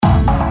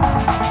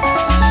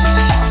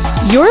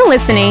You're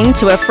listening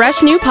to a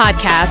fresh new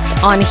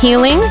podcast on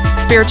healing,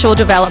 spiritual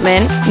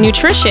development,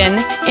 nutrition,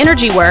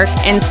 energy work,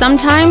 and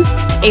sometimes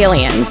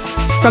aliens.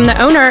 From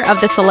the owner of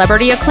the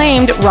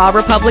celebrity-acclaimed Raw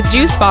Republic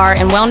Juice Bar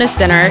and Wellness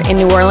Center in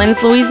New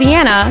Orleans,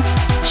 Louisiana,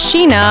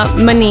 Sheena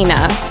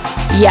Manina.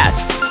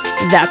 Yes,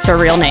 that's her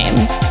real name.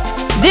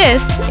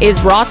 This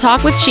is Raw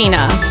Talk with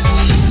Sheena.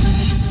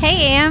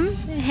 Hey, Am.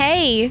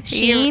 Hey,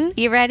 Sheen.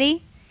 You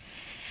ready?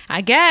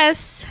 I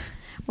guess.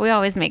 We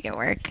always make it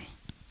work.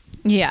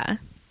 Yeah.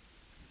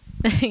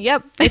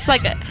 Yep. It's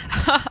like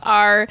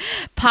our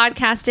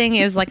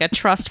podcasting is like a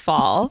trust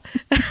fall.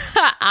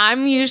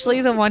 I'm usually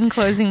the one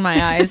closing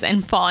my eyes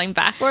and falling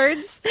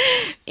backwards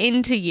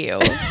into you.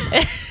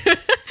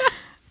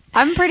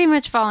 I'm pretty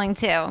much falling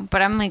too,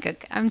 but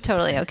I'm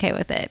totally okay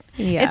with it.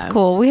 Yeah. It's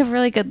cool. We have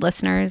really good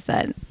listeners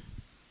that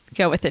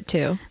go with it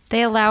too.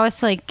 They allow us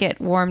to like get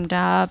warmed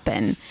up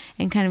and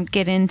kind of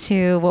get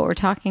into what we're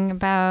talking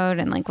about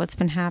and like what's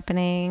been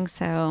happening.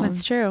 So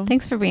that's true.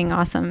 Thanks for being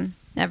awesome,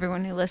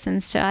 everyone who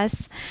listens to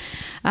us.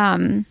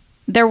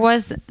 There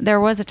was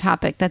a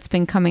topic that's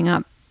been coming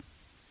up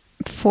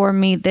for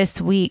me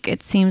this week.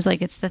 It seems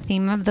like it's the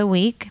theme of the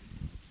week.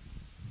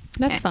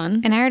 That's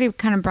fun. And I already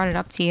kind of brought it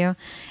up to you.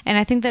 And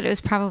I think that it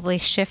was probably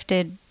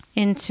shifted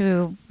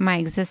into my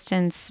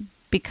existence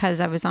because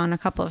I was on a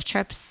couple of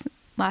trips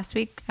last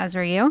week, as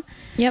were you.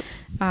 Yep.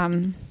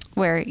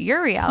 Where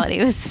your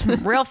reality was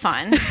real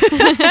fun.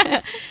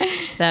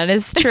 That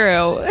is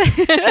true.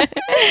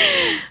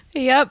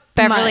 Yep.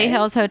 Beverly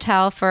Hills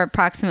Hotel for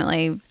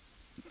approximately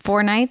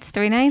 3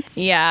 nights.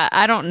 Yeah.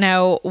 I don't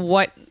know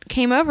what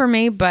came over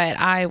me, but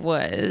I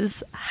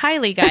was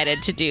highly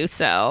guided to do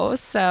so.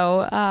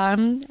 So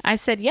I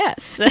said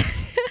yes.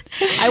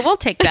 I will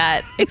take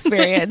that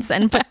experience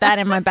and put that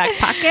in my back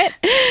pocket.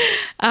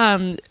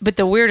 But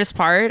the weirdest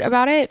part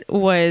about it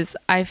was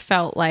I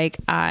felt like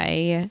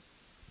I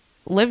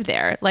lived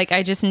there. Like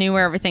I just knew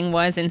where everything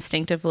was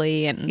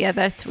instinctively. And yeah,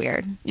 that's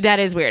weird. That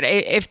is weird.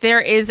 If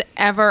there is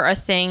ever a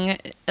thing,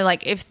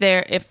 like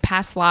if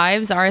past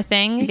lives are a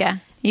thing. Yeah.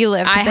 You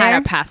lived there? I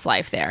had a past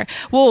life there.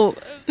 Well,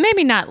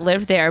 maybe not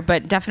lived there,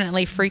 but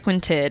definitely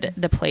frequented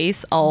the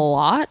place a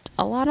lot.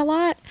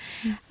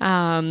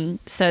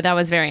 So that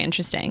was very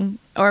interesting.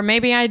 Or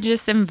maybe I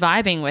just am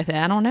vibing with it.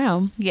 I don't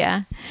know.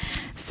 Yeah.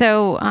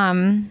 So,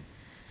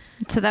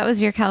 so that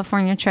was your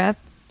California trip.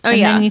 Oh, and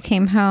yeah. And then you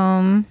came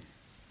home.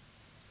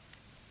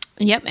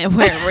 Yep, and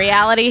where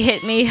reality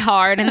hit me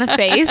hard in the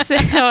face.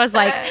 I was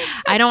like,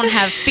 I don't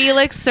have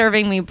Felix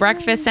serving me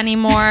breakfast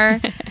anymore.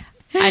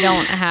 I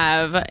don't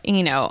have,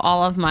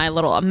 all of my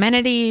little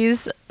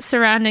amenities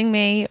surrounding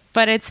me,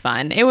 but it's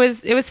fun. It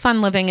was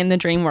fun living in the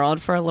dream world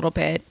for a little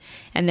bit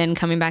and then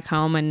coming back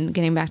home and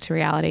getting back to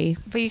reality.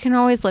 But you can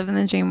always live in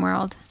the dream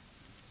world.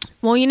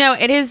 Well,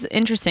 it is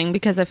interesting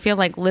because I feel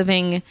like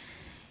living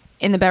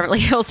in the Beverly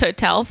Hills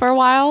Hotel for a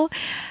while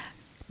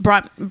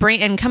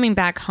and coming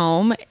back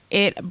home,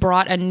 it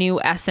brought a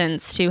new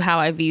essence to how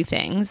I view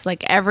things.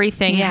 Like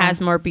everything has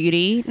more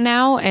beauty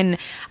now. And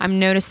I'm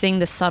noticing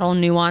the subtle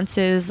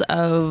nuances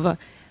of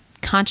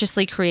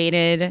consciously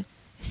created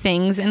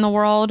things in the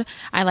world.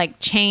 I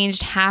like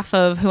changed half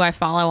of who I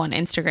follow on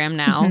Instagram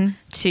now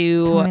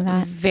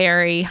to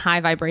very high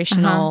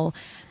vibrational,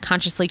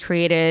 consciously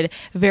created,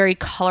 very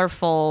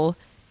colorful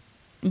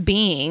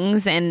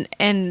beings. And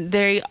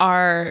they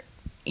are,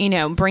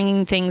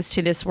 bringing things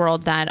to this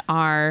world that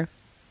are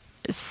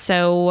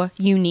so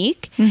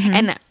unique.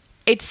 And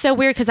it's so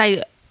weird because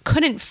I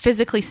couldn't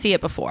physically see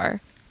it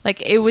before.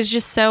 Like it was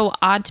just so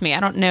odd to me.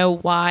 I don't know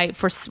why,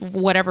 for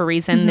whatever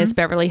reason, this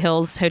Beverly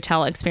Hills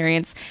Hotel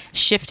experience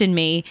shifted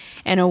me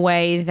in a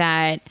way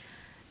that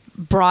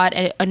brought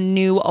a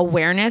new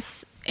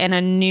awareness and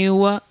a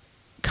new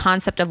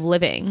concept of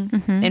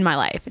living in my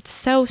life. It's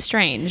so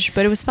strange,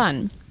 but it was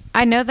fun.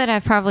 I know that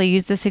I've probably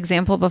used this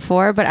example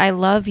before, but I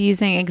love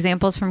using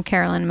examples from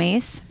Carolyn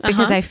Myss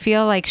because I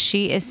feel like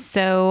she is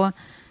so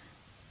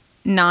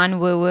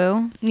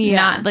non-woo-woo.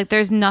 Yeah.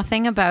 There's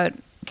nothing about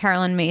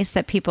Carolyn Myss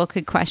that people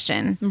could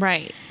question.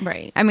 Right.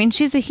 I mean,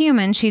 she's a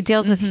human. She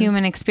deals with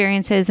human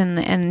experiences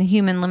and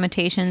human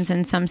limitations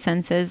in some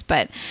senses,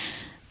 but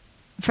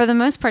for the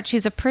most part,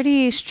 she's a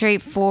pretty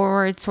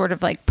straightforward, sort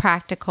of like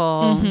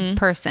practical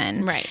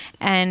person. Right.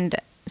 And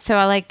so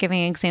I like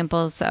giving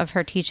examples of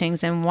her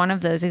teachings. And one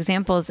of those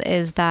examples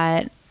is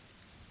that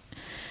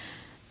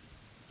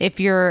if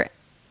your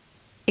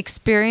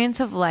experience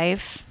of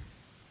life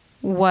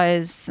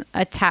was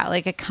a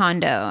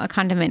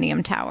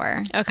condominium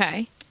tower.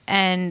 Okay.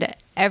 And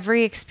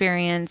every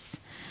experience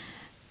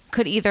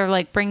could either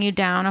like bring you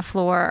down a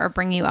floor or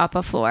bring you up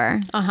a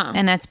floor.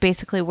 And that's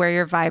basically where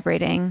you're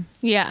vibrating.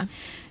 Yeah.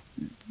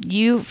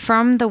 You,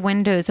 from the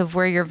windows of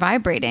where you're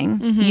vibrating,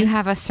 you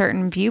have a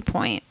certain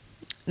viewpoint.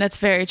 That's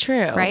very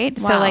true. Right?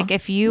 Wow. So like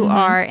if you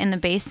are in the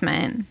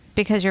basement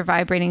because you're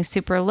vibrating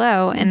super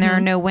low and there are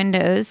no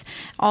windows,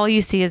 all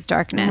you see is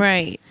darkness.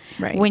 Right.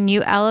 When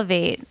you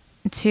elevate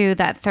to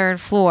that third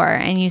floor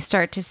and you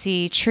start to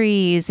see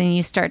trees and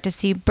you start to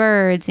see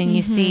birds and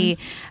you see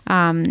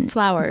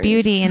flowers,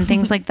 beauty and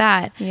things like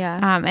that.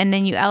 Yeah. And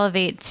then you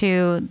elevate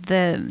to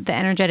the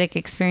energetic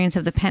experience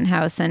of the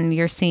penthouse and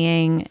you're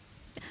seeing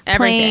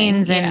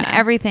planes and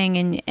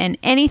everything and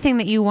anything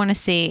that you want to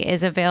see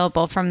is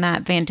available from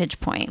that vantage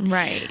point.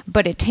 Right.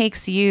 But it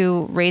takes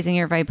you raising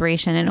your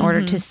vibration in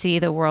order to see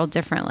the world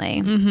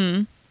differently.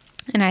 Mm-hmm.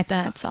 And I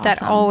thought That's awesome.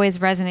 that always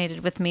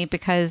resonated with me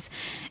because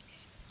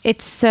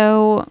it's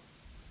so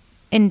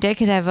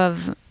indicative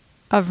of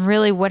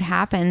really what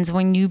happens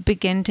when you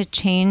begin to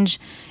change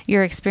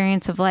your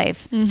experience of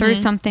life through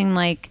something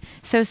like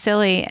so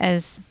silly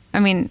as, I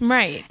mean,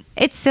 right.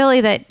 It's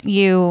silly that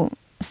you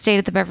stayed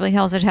at the Beverly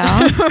Hills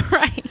Hotel.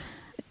 Right.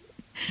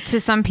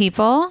 To some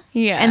people.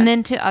 Yeah. And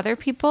then to other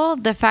people,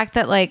 the fact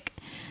that like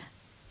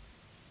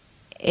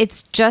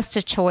it's just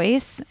a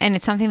choice and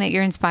it's something that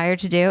you're inspired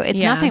to do. It's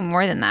nothing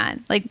more than that.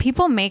 Like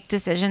people make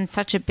decisions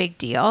such a big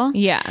deal.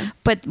 Yeah.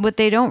 But what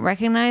they don't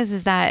recognize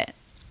is that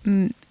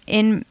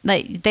in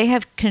like they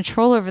have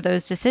control over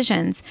those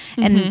decisions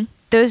and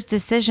those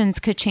decisions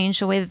could change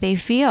the way that they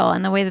feel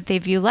and the way that they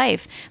view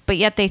life. But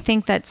yet they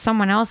think that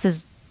someone else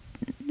is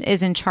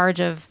in charge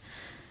of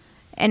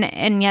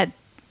and yet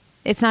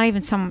it's not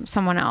even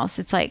someone else.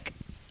 It's like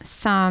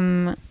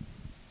some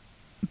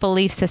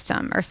belief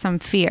system or some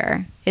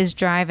fear is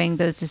driving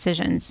those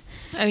decisions.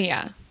 Oh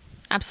yeah,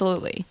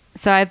 absolutely.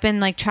 So I've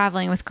been like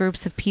traveling with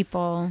groups of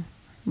people.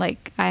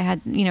 Like I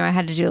had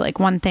to do like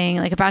one thing,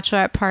 like a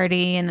bachelorette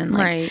party and then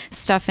like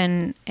stuff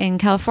in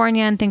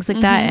California and things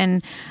like that.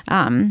 And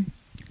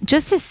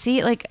just to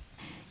see like,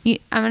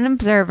 I'm an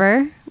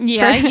observer.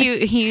 Yeah,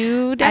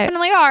 you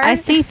definitely are. I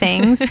see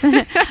things.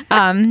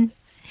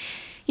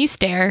 You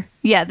stare.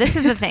 Yeah, this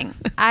is the thing.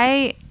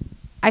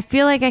 I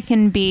feel like I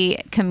can be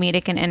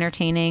comedic and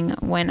entertaining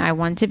when I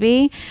want to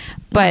be,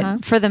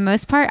 but for the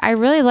most part, I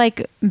really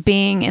like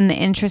being in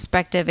the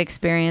introspective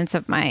experience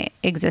of my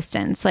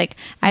existence. Like,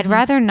 I'd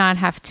rather not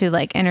have to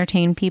like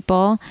entertain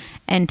people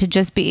and to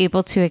just be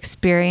able to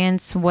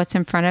experience what's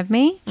in front of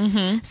me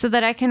so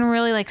that I can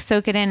really like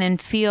soak it in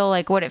and feel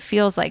like what it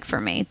feels like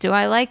for me. Do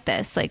I like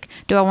this? Like,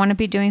 do I want to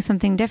be doing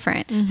something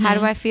different? How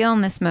do I feel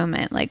in this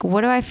moment? Like,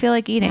 what do I feel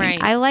like eating?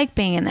 Right. I like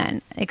being in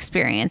that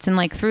experience. And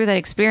like through that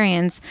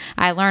experience,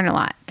 I learn a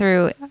lot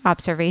through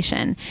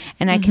observation.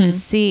 And I could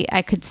see,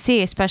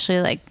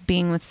 especially like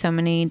being with so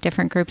many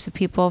different groups of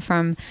people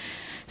from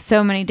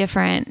so many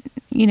different,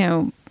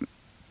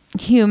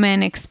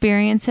 human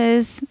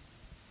experiences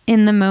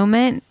in the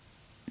moment,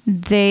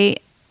 it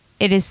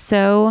is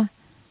so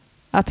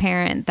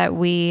apparent that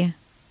we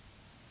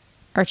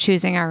are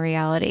choosing our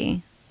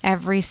reality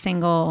every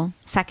single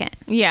second.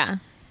 Yeah.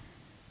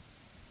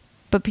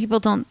 But people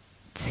don't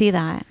see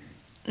that.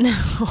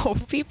 No,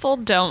 people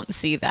don't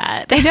see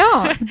that. They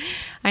don't.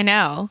 I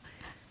know.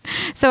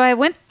 So I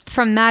went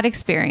from that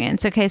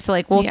experience. Okay. So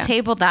like we'll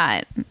table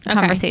that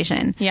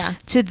conversation. Yeah.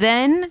 To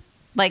then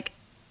like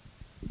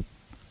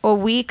a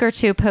week or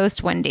two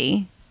post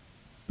Wendy,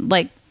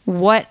 like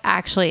what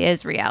actually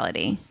is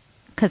reality?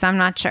 Because I'm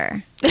not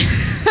sure.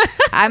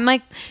 I'm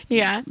like,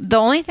 yeah. The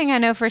only thing I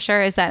know for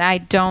sure is that I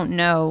don't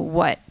know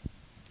what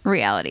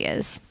reality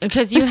is.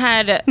 Because you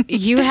had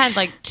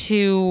like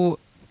two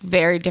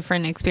very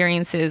different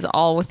experiences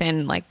all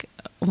within like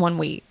 1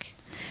 week.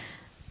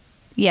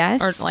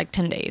 Yes. Or like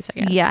 10 days,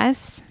 I guess.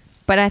 Yes.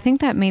 But I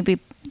think that maybe,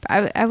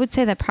 I would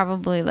say that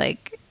probably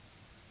like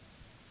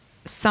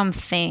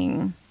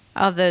something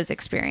of those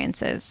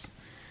experiences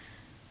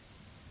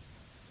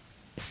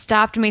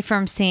stopped me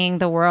from seeing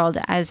the world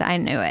as I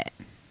knew it.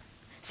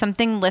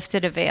 Something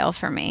lifted a veil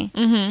for me.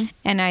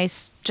 And I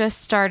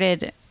just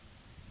started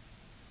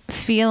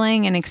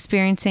feeling and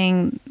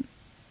experiencing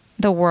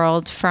the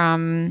world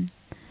from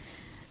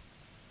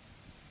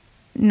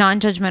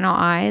non-judgmental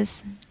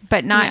eyes,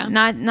 but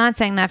not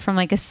saying that from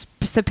like a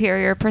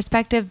superior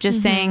perspective,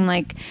 just saying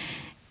like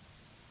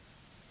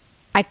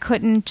I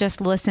couldn't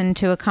just listen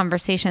to a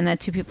conversation that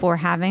two people were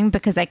having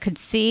because I could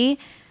see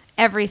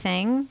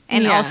everything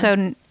and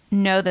also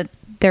know that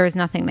there was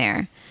nothing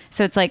there.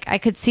 So it's like I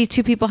could see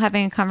two people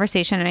having a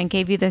conversation, and I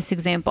gave you this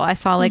example. I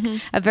saw like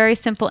a very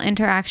simple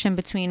interaction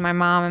between my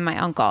mom and my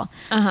uncle,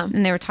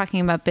 and they were talking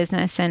about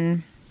business,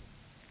 and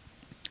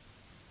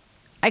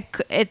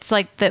it's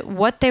like that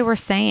what they were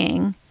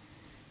saying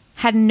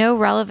had no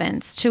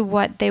relevance to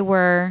what they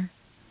were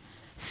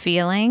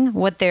feeling,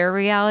 what their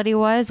reality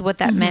was, what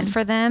that meant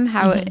for them,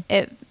 how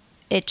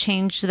it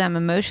changed them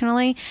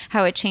emotionally,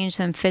 how it changed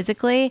them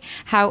physically,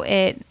 how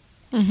it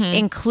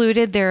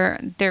included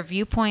their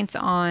viewpoints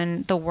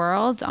on the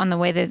world, on the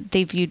way that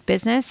they viewed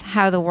business,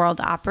 how the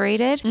world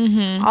operated.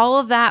 All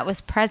of that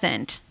was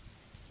present.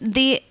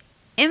 The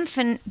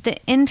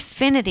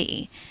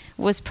infinity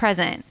was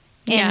present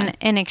in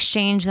an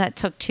exchange that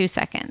took 2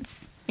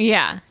 seconds.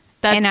 Yeah.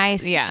 And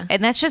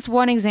that's just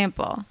one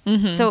example.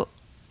 So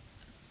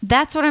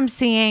that's what I'm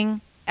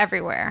seeing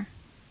everywhere.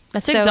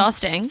 That's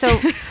exhausting. So,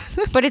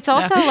 but it's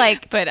also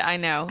like, but I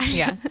know.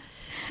 Yeah.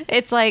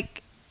 It's like,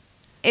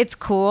 it's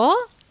cool.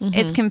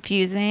 It's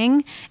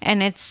confusing,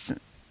 and it's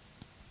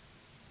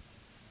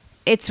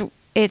it's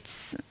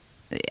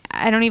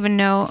I don't even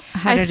know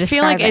how to describe it. I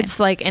feel like it's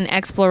like an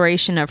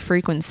exploration of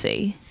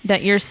frequency,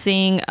 that you're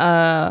seeing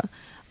a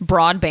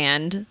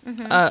broadband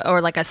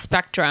or like a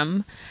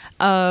spectrum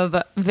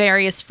of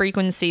various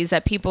frequencies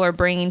that people are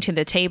bringing to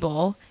the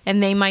table,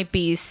 and they might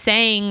be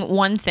saying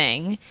one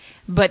thing,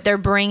 but they're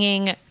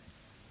bringing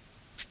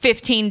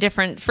 15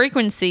 different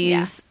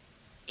frequencies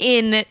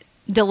in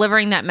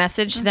delivering that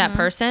message to that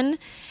person.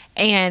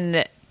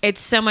 And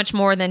it's so much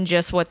more than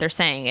just what they're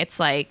saying. It's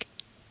like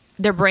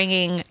they're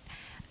bringing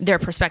their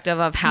perspective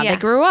of how they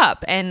grew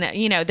up, and,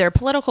 you know, their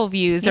political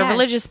views, their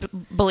religious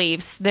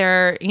beliefs,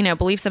 their, you know,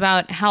 beliefs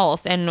about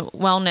health and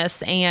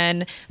wellness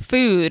and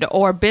food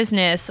or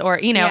business, or,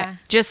 you know,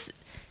 just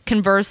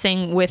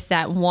conversing with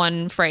that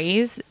one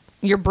phrase.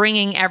 You're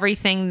bringing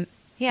everything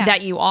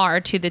that you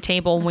are to the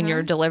table when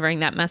you're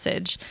delivering that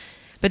message.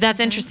 But that's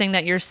interesting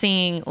that you're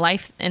seeing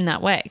life in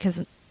that way,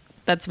 because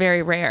that's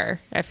very rare,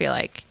 I feel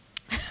like.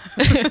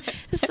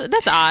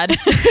 That's odd.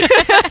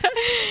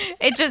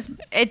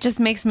 It just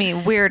makes me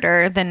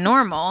weirder than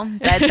normal.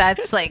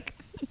 That's like,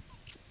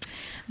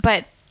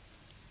 but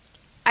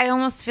I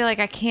almost feel like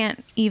I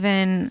can't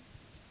even.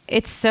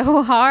 It's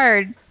so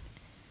hard.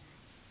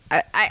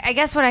 I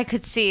guess what I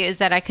could see is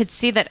that I could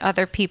see that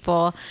other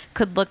people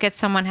could look at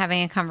someone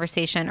having a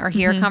conversation or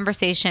hear a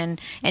conversation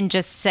and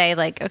just say,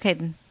 like,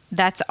 okay,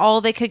 that's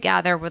all they could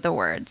gather were the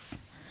words.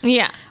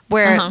 Yeah.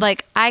 Where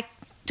like I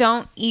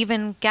don't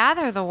even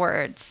gather the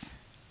words.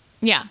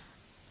 Yeah.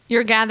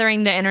 You're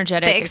gathering the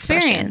energetic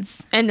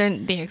experience. And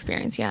then the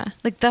experience,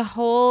 Like the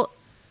whole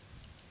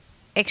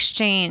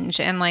exchange,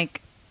 and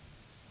like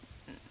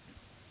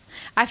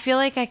I feel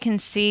like I can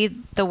see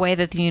the way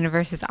that the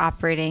universe is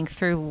operating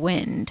through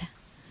wind.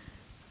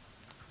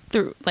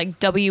 Through like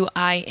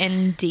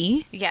WIND?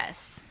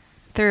 Yes.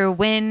 Through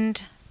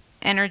wind,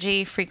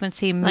 energy,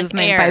 frequency, movement,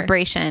 like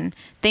vibration,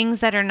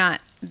 things that are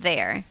not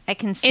there. I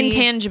can see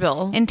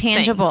intangibles.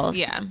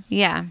 Things.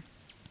 Yeah.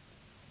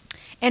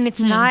 And it's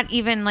not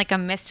even like a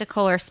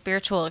mystical or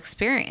spiritual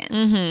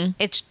experience.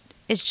 It's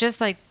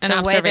just like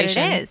the way that it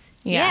is.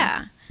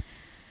 Yeah.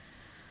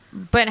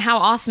 But how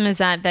awesome is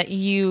that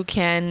you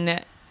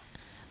can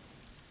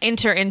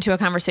enter into a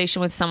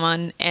conversation with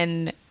someone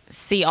and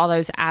see all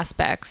those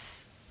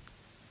aspects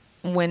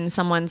when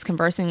someone's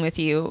conversing with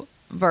you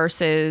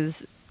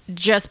versus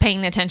just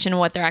paying attention to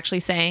what they're actually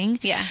saying.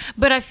 Yeah.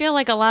 But I feel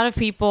like a lot of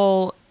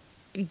people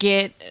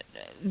get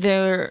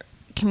their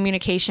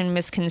communication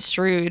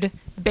misconstrued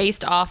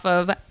based off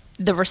of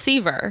the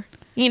receiver,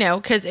 you know,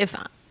 because if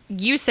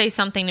you say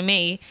something to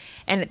me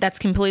and that's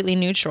completely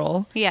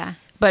neutral. Yeah.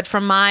 But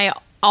from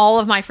all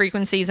of my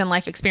frequencies and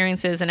life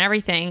experiences and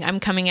everything, I'm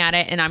coming at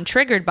it and I'm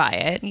triggered by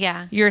it.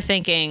 Yeah. You're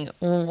thinking,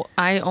 well,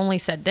 I only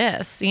said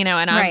this, you know,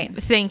 and I'm right.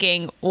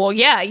 thinking, well,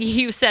 yeah,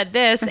 you said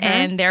this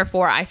and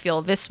therefore I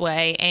feel this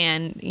way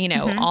and, you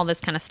know, all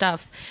this kind of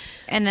stuff.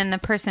 And then the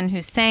person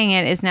who's saying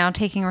it is now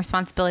taking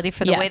responsibility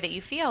for the way that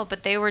you feel,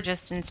 but they were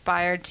just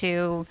inspired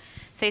to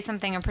say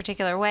something a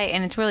particular way.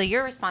 And it's really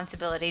your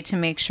responsibility to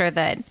make sure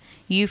that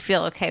you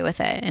feel okay with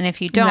it. And if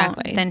you don't,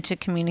 then to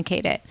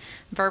communicate it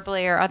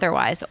verbally or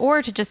otherwise,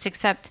 or to just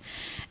accept,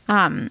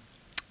 you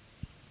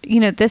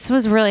know, this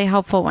was really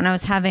helpful when I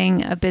was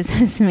having a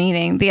business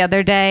meeting the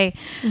other day,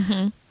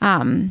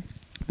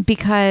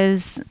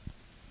 because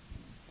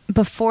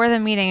before the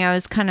meeting, I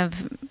was kind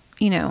of,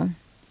 you know,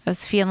 I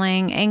was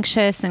feeling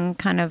anxious and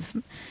kind of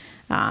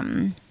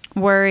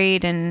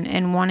worried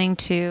and wanting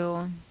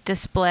to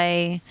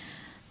display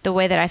the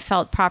way that I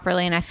felt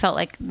properly. And I felt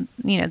like,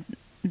 you know,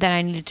 that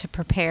I needed to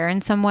prepare in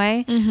some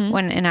way,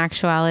 when in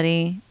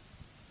actuality,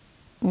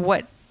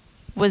 what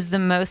was the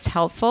most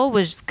helpful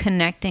was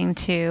connecting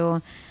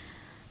to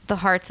the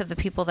hearts of the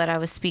people that I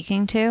was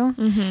speaking to,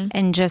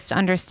 and just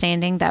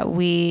understanding that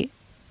we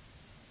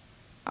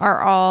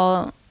are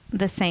all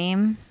the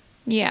same.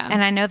 Yeah.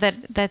 And I know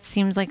that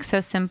seems like so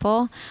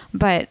simple,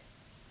 but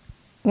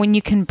when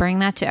you can bring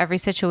that to every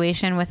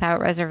situation without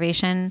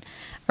reservation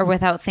or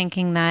without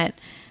thinking that,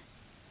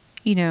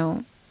 you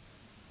know,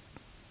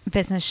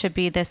 business should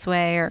be this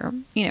way or,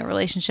 you know,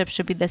 relationships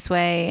should be this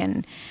way.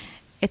 And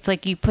it's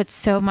like you put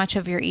so much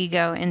of your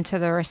ego into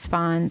the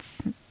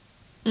response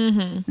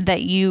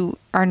that you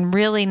are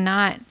really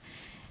not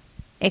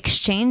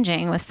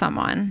exchanging with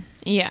someone.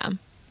 Yeah.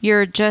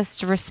 You're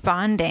just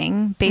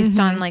responding based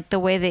on like the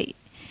way that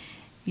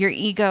your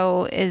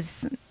ego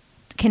is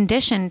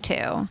conditioned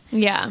to.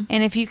 Yeah.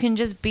 And if you can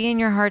just be in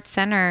your heart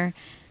center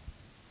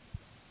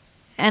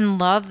and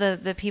love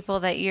the people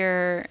that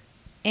you're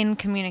in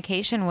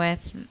communication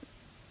with,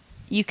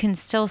 you can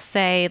still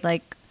say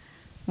like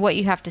what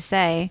you have to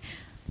say,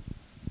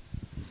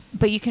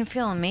 but you can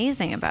feel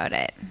amazing about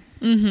it.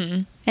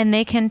 And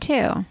they can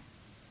too,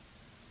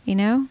 you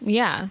know?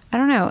 Yeah. I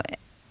don't know.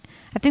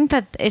 I think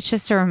that it's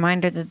just a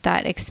reminder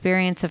that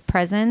experience of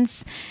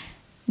presence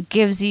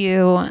gives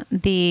you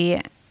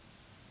the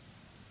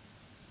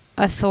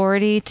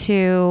authority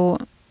to,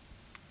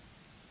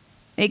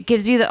 it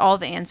gives you all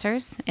the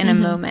answers in a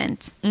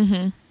moment.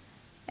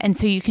 And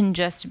so you can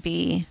just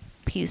be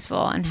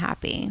peaceful and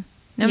happy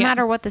no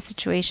matter what the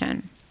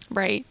situation.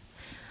 Right.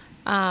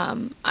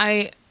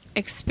 I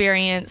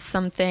experienced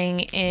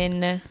something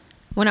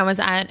when I was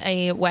at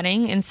a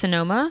wedding in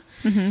Sonoma,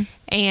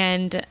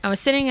 and I was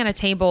sitting at a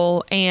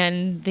table,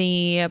 and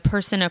the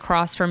person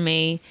across from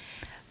me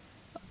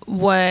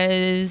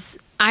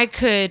I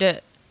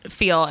could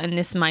feel, and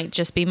this might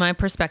just be my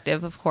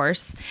perspective, of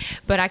course,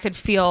 but I could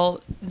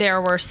feel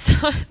there were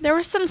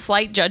some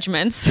slight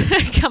judgments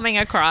coming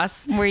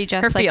across. Were you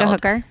dressed her like field. a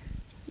hooker?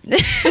 No,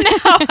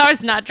 I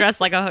was not dressed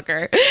like a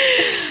hooker.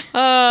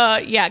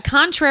 Yeah,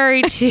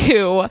 contrary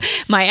to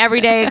my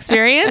everyday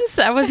experience,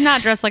 I was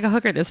not dressed like a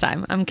hooker this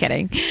time. I'm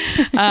kidding.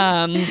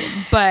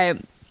 But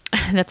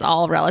that's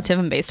all relative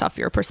and based off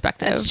your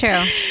perspective. That's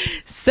true.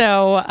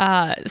 So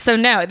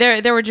no,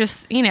 there were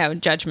just,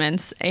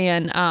 judgments,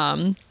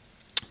 and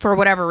for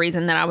whatever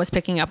reason that I was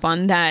picking up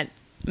on that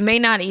may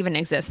not even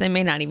exist. They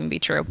may not even be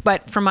true.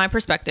 But from my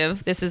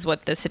perspective, this is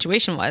what the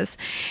situation was.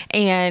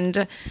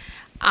 And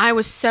I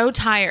was so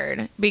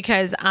tired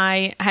because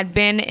I had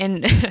been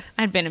in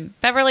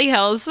Beverly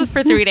Hills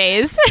for 3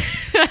 days.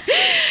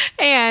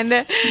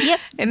 And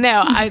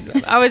no,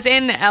 I was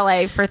in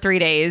LA for 3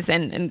 days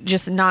and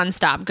just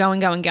nonstop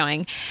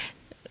going.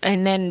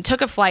 And then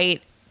took a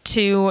flight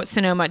to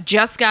Sonoma,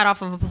 just got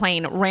off of a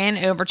plane,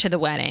 ran over to the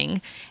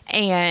wedding,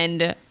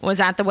 and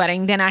was at the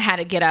wedding. Then I had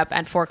to get up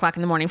at 4:00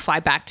 in the morning, fly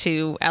back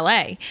to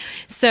LA.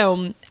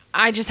 So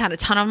I just had a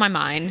ton on my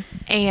mind,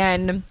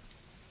 and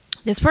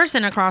this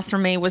person across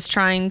from me was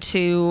trying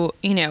to,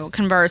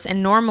 converse.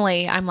 And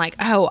normally I'm like,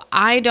 oh,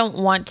 I don't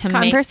want to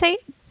Conversate?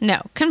 No,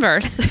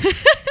 converse.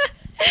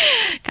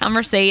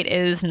 Conversate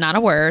is not a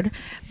word,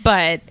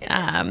 but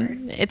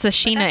it's a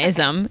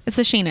Sheena-ism. Okay. It's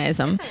a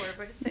Sheena-ism. It's a word,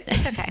 but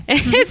it's okay.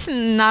 It's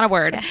not a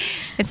word. Yeah.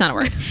 It's not a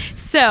word.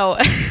 So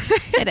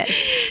it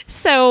is.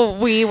 So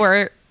we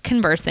were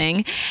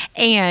conversing,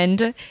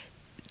 and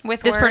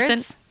with this words?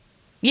 person,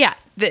 yeah,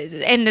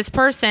 and this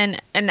person,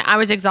 and I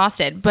was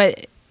exhausted,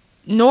 but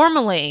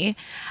normally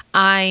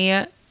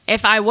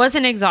if I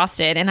wasn't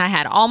exhausted and I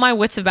had all my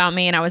wits about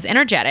me and I was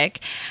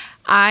energetic,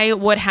 I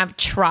would have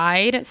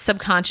tried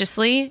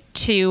subconsciously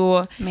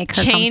to make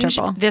her change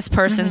comfortable. This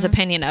person's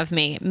opinion of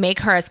me, make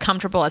her as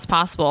comfortable as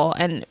possible,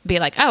 and be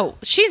like, oh,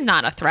 she's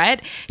not a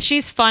threat.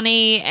 She's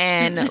funny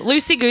and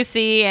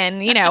loosey-goosey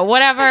and,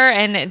 whatever.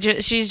 And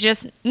she's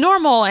just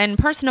normal and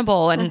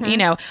personable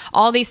and,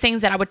 all these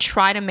things that I would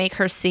try to make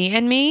her see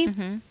in me.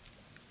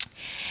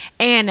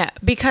 And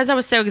because I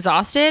was so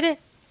exhausted,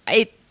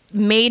 it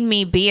made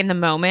me be in the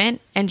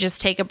moment and just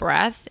take a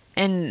breath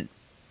and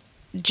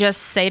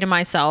just say to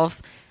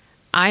myself,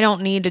 I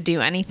don't need to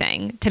do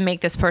anything to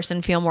make this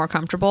person feel more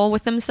comfortable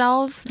with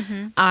themselves.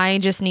 I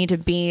just need to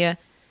be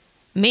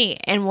me.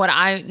 And what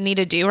I need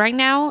to do right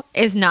now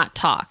is not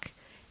talk,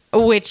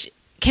 which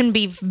can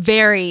be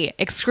very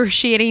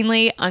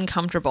excruciatingly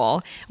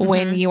uncomfortable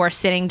when you are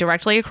sitting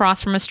directly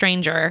across from a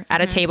stranger at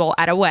a table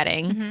at a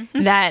wedding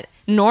that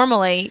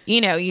normally,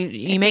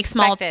 you make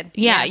small,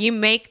 you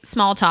make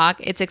small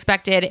talk. It's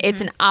expected. It's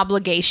an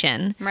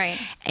obligation. Right.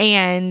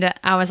 And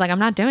I was like, I'm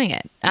not doing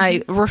it.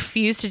 I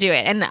refuse to do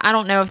it. And I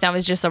don't know if that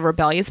was just a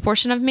rebellious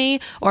portion of me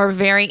or a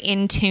very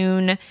in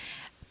tune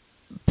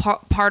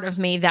part of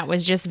me that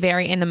was just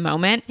very in the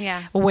moment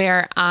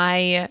where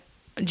I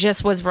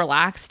just was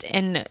relaxed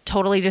and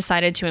totally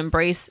decided to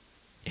embrace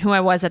who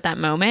I was at that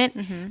moment,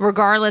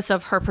 regardless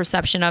of her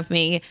perception of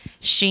me.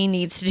 She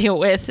needs to deal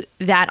with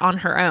that on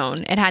her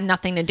own. It had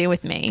nothing to do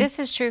with me. This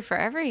is true for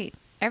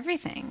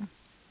everything.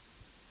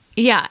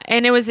 Yeah.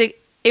 And it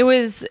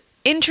was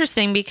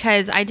interesting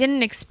because I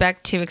didn't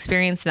expect to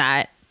experience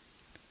that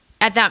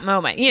at that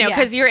moment,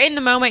 because you're in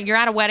the moment, you're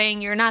at a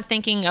wedding, you're not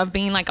thinking of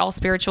being like all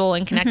spiritual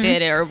and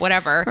connected or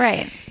whatever.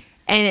 Right.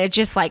 And it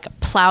just like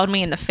plowed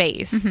me in the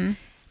face.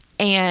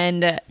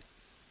 And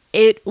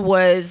it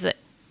was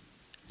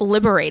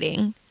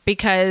liberating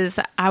because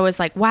I was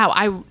like,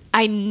 wow,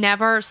 I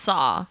never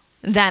saw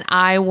that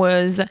I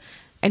was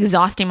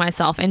exhausting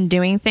myself and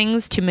doing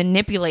things to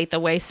manipulate the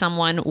way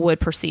someone would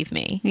perceive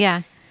me.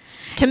 Yeah.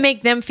 To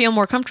make them feel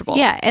more comfortable.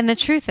 Yeah. And the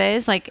truth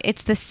is, like,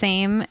 it's the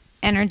same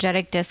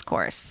energetic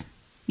discourse.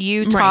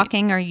 You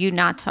talking or you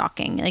not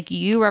talking, like,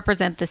 you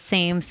represent the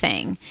same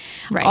thing.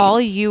 Right.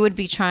 All you would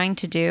be trying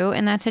to do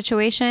in that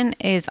situation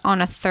is on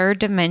a third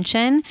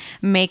dimension,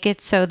 make it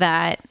so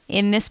that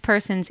in this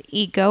person's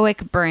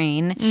egoic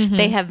brain,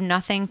 they have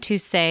nothing to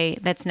say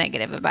that's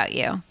negative about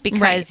you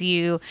because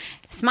you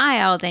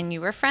smiled and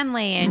you were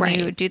friendly and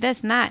you do this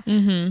and that.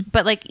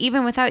 But like,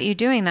 even without you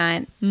doing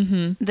that,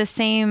 the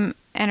same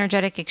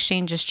energetic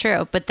exchange is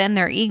true. But then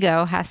their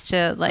ego has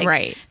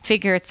to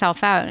figure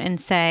itself out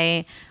and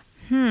say,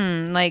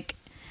 like,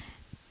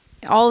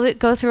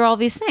 go through all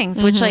these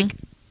things, which, like,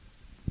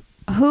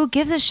 who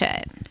gives a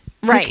shit?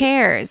 Who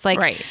cares?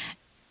 Like,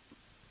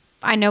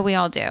 I know we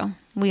all do.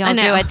 We all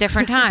do at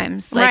different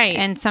times. Like,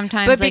 and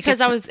sometimes, but because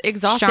I was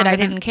exhausted, I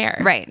didn't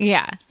care. Right.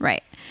 Yeah.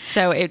 Right.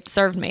 So it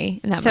served me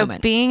in that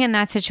moment. So being in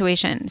that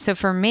situation. So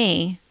for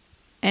me,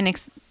 I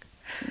just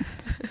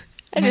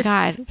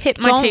hit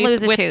my don't tooth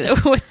lose a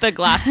tooth with the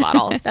glass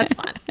bottle. That's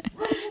fine.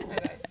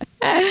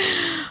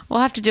 We'll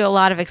have to do a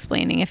lot of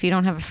explaining if you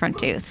don't have a front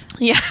tooth.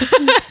 Yeah.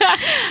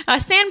 A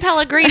San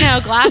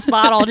Pellegrino glass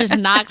bottle just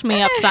knocked me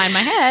upside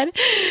my head.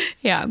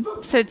 Yeah.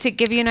 So to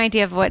give you an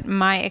idea of what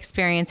my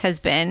experience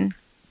has been,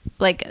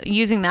 like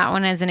using that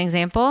one as an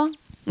example,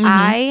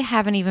 I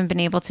haven't even been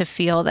able to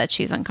feel that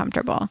she's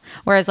uncomfortable.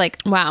 Whereas like,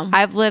 wow,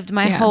 I've lived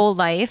my whole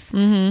life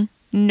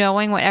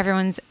knowing what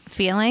everyone's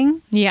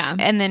feeling. Yeah.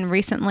 And then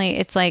recently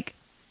it's like,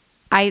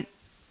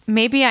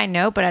 maybe I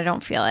know, but I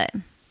don't feel it.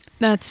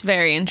 That's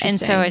very interesting. And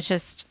so it's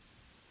just,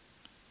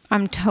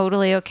 I'm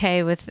totally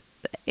okay with,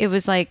 it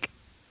was like,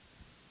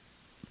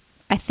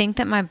 I think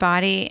that my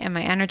body and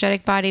my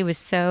energetic body was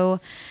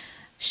so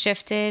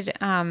shifted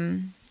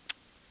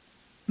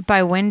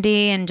by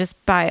Wendy and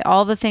just by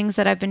all the things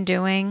that I've been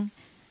doing,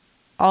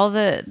 all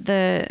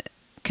the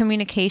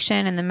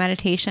communication and the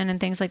meditation and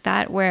things like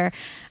that, where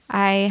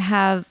I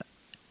have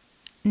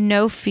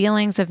no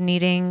feelings of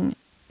needing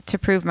to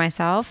prove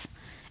myself.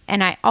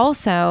 And I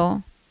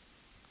also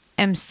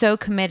am so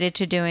committed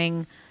to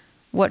doing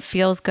what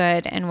feels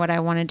good and what I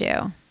want to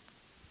do.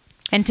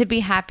 And to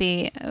be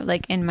happy,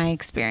 like, in my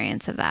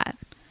experience of that.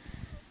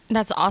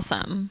 That's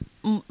awesome.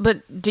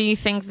 But do you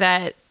think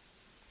that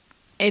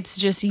it's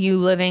just you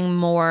living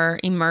more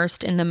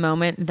immersed in the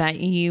moment that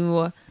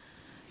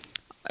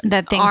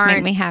things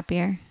make me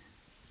happier?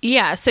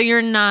 Yeah, so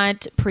you're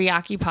not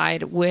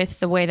preoccupied with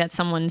the way that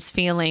someone's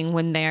feeling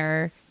when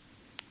they're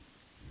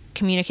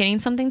communicating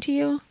something to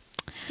you,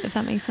 if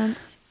that makes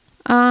sense.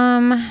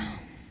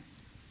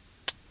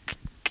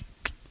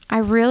 I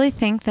really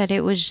think that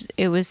it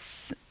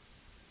was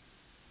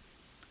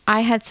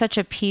I had such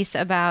a peace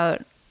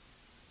about,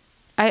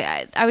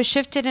 I was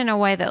shifted in a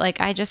way that like,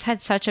 I just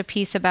had such a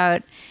peace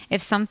about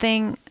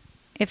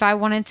if I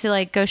wanted to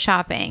like go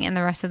shopping and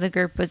the rest of the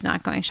group was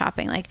not going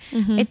shopping, like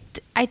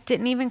I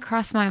didn't even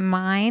cross my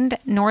mind,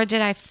 nor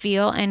did I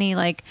feel any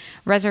like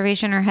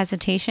reservation or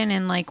hesitation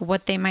in like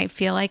what they might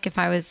feel like if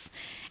I was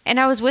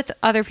with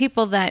other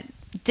people that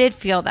did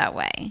feel that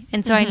way.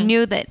 And so I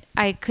knew that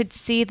I could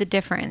see the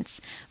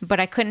difference, but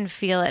I couldn't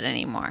feel it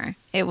anymore.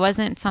 It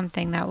wasn't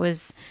something that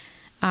was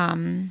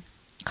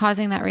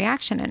causing that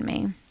reaction in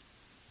me.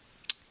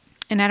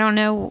 And I don't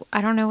know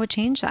what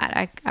changed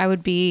that. I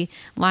would be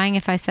lying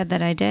if I said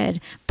that I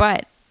did,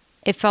 but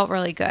it felt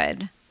really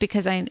good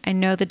because I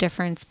know the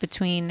difference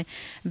between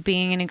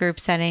being in a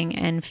group setting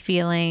and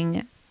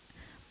feeling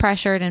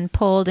pressured and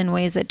pulled in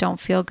ways that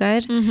don't feel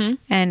good.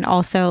 And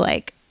also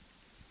like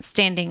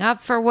standing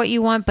up for what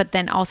you want, but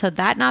then also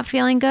that not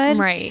feeling good.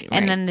 Right.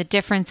 And then the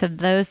difference of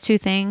those two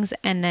things.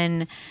 And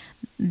then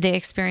the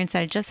experience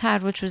that I just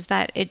had, which was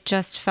that it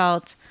just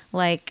felt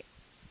like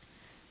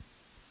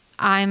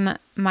I'm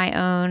my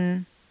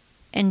own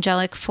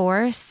angelic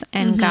force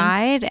and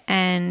guide,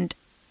 and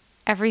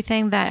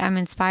everything that I'm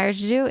inspired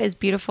to do is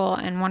beautiful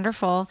and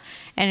wonderful,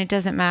 and it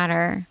doesn't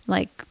matter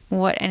like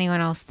what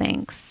anyone else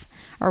thinks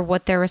or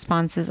what their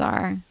responses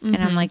are. And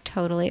I'm like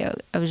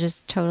I was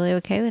just totally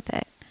okay with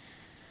it.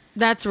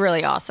 That's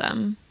really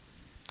awesome,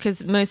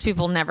 because most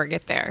people never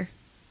get there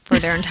for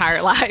their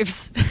entire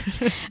lives.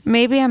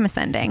 Maybe I'm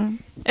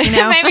ascending. You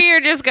know? Maybe you're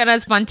just going to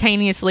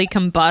spontaneously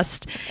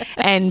combust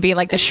and be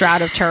like the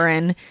Shroud of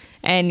Turin,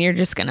 and you're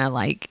just going to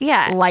like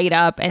light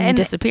up and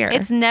disappear.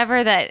 It's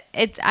never that.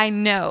 I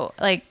know,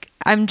 like,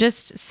 I'm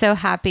just so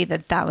happy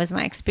that was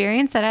my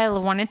experience, that I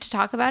wanted to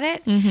talk about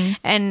it.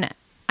 And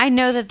I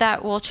know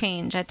that will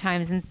change at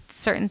times, and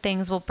certain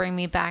things will bring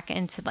me back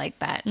into like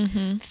that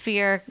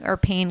fear or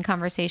pain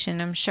conversation,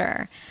 I'm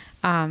sure.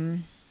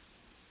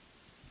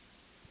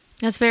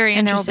 That's very interesting.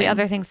 And there will be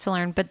other things to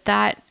learn, but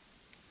that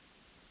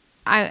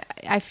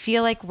I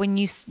feel like when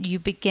you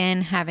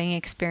begin having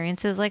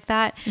experiences like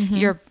that,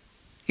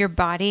 your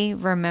body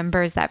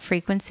remembers that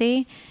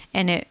frequency,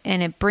 and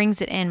it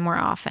brings it in more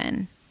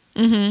often.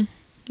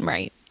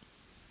 Right.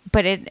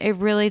 But it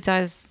really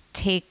does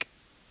take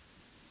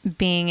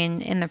being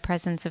in the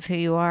presence of who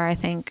you are, I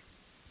think,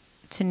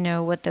 to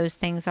know what those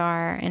things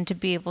are and to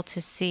be able to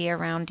see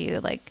around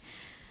you, like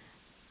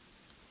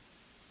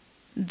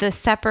the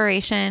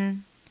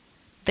separation,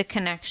 the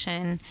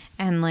connection,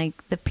 and like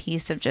the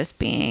peace of just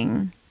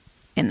being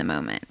in the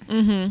moment.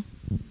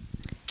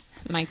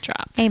 Mic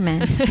drop.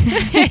 Amen.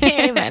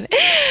 Amen.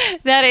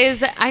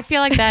 I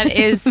feel like that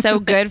is so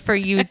good for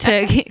you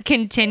to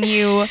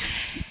continue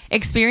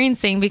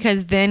experiencing,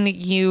 because then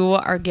you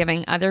are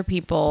giving other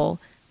people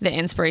the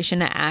inspiration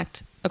to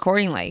act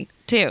accordingly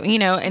too,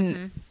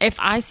 and if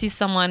I see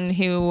someone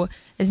who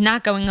is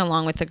not going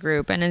along with the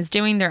group and is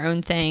doing their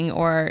own thing,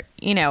 or,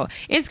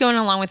 is going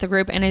along with the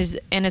group and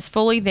is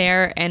fully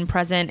there and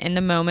present in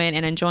the moment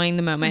and enjoying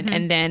the moment.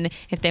 And then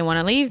if they want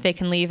to leave, they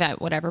can leave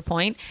at whatever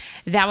point.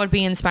 That would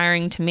be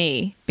inspiring to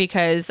me,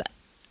 because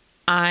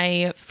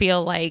I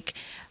feel like,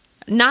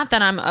 not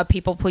that I'm a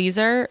people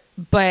pleaser,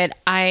 but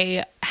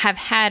I have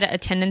had a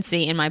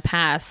tendency in my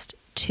past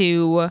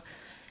to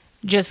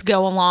just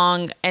go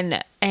along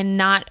and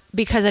not,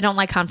 because I don't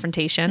like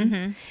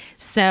confrontation.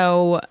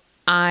 So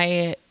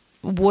I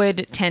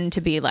would tend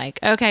to be like,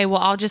 okay, well,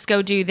 I'll just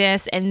go do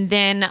this, and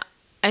then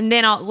and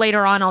then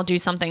later on I'll do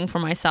something for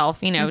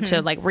myself, you know,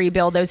 to like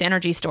rebuild those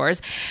energy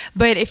stores.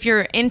 But if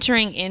you're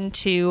entering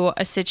into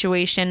a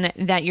situation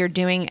that you're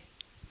doing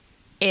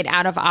it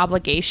out of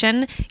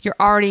obligation, you're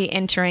already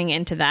entering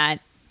into that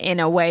in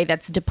a way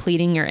that's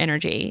depleting your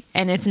energy,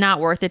 and it's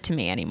not worth it to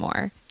me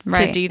anymore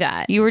to do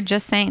that. You were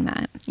just saying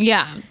that.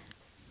 Yeah.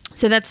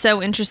 So that's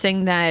so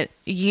interesting that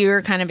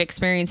you're kind of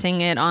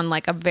experiencing it on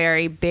like a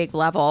very big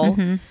level,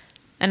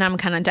 and I'm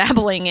kind of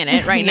dabbling in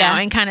it right now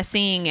and kind of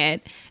seeing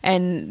it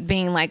and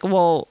being like,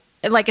 well,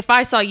 like if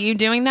I saw you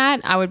doing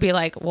that, I would be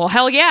like, well,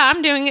 hell yeah,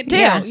 I'm doing it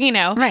too, you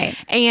know? Right.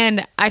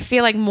 And I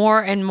feel like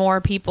more and more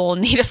people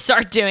need to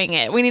start doing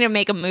it. We need to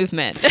make a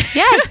movement.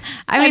 Yes.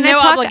 I mean, I've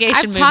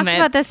talked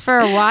about this for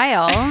a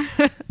while.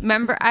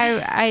 Remember,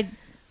 I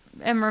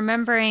am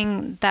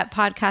remembering that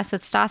podcast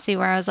with Stassi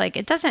where I was like,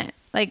 it doesn't,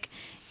 like,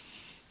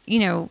 you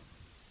know,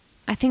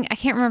 I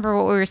can't remember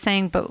what we were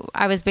saying, but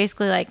I was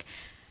basically like,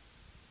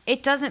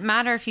 it doesn't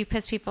matter if you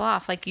piss people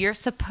off. Like, you're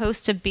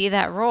supposed to be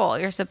that role.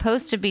 You're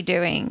supposed to be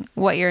doing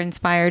what you're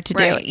inspired to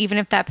do, even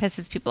if that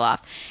pisses people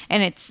off.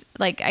 And it's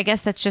like, I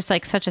guess that's just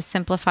like such a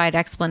simplified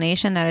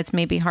explanation that it's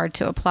maybe hard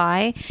to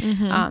apply.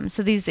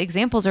 So these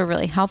examples are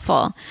really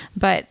helpful.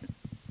 But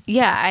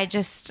yeah, I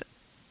just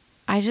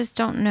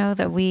don't know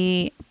that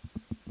we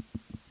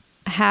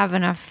have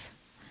enough.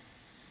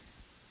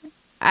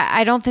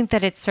 I don't think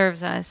that it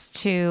serves us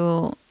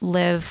to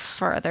live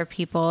for other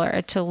people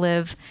or to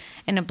live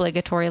an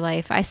obligatory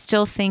life. I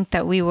still think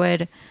that we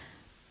would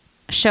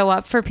show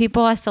up for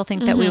people. I still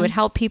think that we would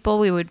help people.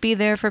 We would be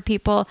there for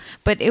people,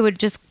 but it would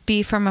just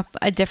be from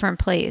a different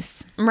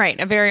place. Right.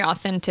 A very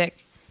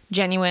authentic,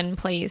 genuine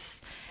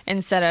place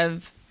instead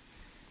of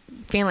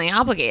feeling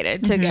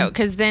obligated to go.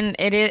 Because then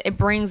it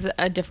brings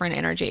a different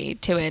energy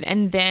to it.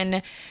 And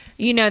then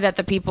you know that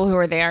the people who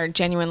are there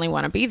genuinely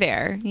want to be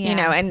there, you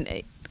know,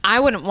 and I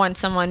wouldn't want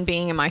someone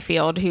being in my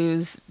field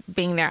who's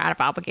being there out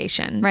of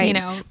obligation, right? You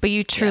know, but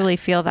you truly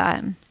feel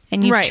that,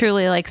 and you've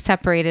truly like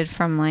separated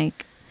from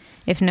like,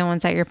 if no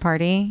one's at your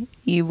party,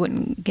 you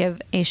wouldn't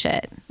give a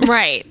shit,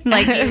 right?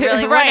 Like you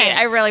really wouldn't.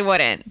 I really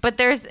wouldn't. But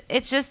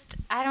it's just,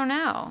 I don't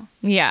know.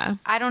 Yeah,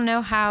 I don't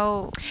know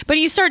how. But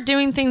you start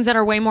doing things that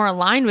are way more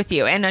aligned with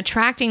you and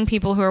attracting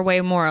people who are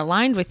way more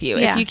aligned with you.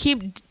 Yeah. If you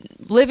keep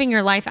living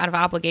your life out of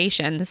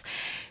obligations,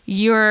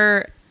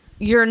 you're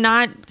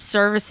not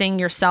servicing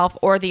yourself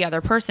or the other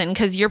person,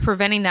 because you're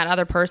preventing that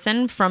other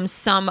person from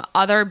some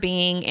other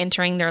being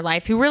entering their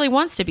life who really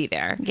wants to be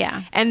there.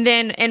 Yeah. And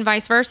then, and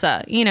vice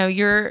versa, you know,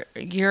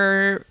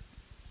 you're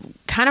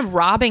kind of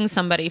robbing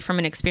somebody from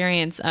an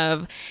experience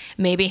of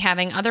maybe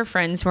having other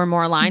friends who are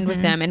more aligned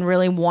with them and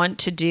really want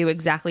to do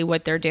exactly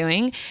what they're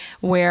doing.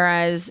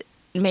 Whereas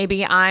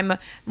maybe I'm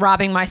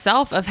robbing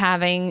myself of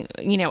having,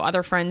 you know,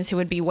 other friends who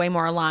would be way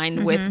more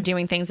aligned with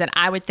doing things that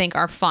I would think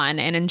are fun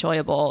and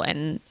enjoyable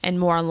and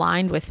more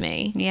aligned with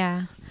me.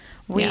 Yeah.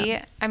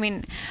 I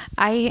mean,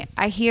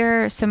 I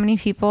hear so many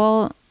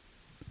people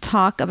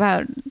talk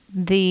about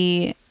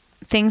the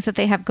things that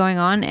they have going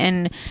on,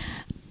 and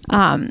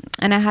I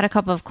had a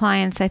couple of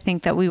clients, I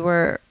think, that we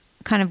were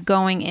kind of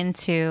going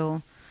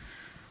into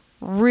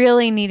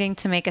really needing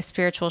to make a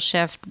spiritual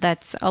shift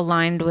that's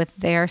aligned with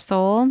their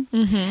soul.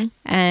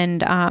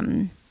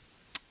 And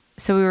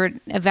so we were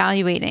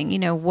evaluating, you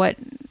know, what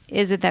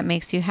is it that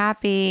makes you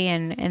happy?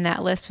 And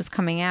that list was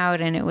coming out,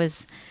 and it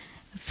was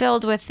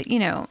filled with, you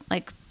know,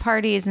 like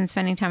parties and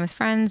spending time with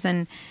friends.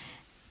 And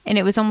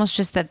it was almost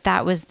just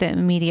that was the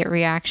immediate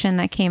reaction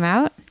that came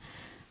out.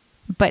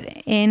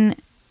 But in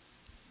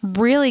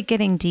really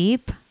getting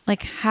deep,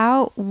 like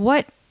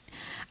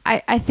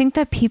I think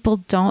that people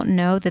don't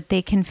know that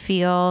they can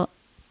feel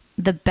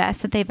the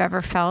best that they've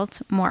ever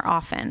felt more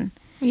often.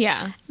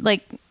 Yeah.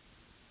 Like,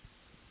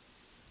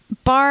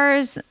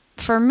 bars,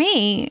 for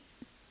me,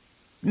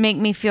 make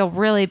me feel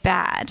really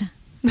bad.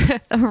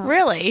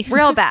 Really?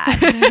 Real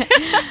bad.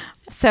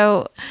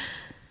 So,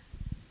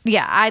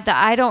 yeah,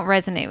 I don't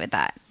resonate with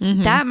that.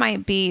 That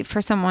might be,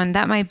 for someone,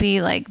 that might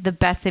be like the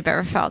best they've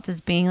ever felt, is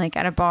being like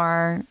at a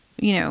bar,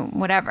 you know,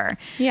 whatever.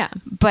 Yeah.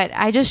 But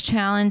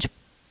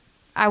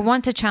I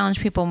want to challenge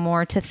people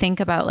more to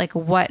think about like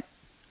what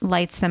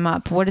lights them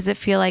up. What does it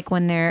feel like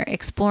when they're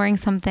exploring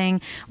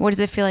something? What does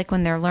it feel like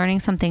when they're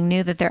learning something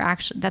new that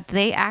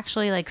they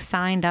actually like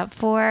signed up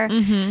for?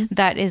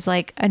 That is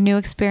like a new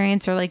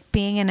experience, or like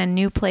being in a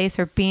new place,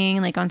 or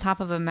being like on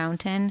top of a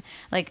mountain.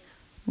 Like,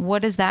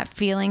 what does that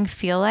feeling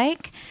feel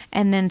like?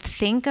 And then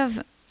think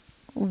of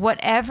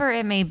whatever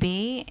it may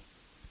be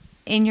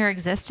in your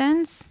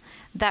existence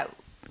that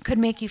could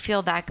make you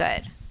feel that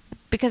good.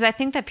 Because I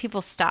think that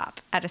people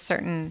stop at a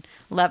certain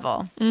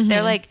level.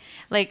 They're like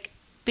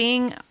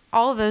being,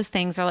 all of those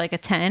things are like a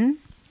 10.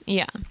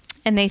 Yeah.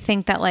 And they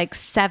think that like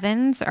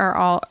 7s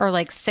or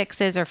like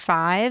 6s or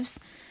 5s.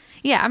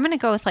 Yeah, I'm going to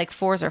go with like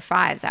 4s or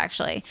 5s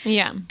actually.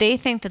 Yeah. They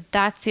think that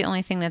that's the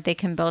only thing that they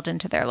can build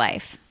into their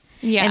life.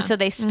 Yeah. And so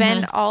they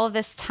spend all of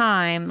this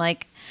time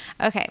like,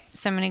 okay,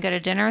 so I'm going to go to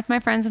dinner with my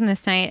friends on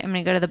this night. I'm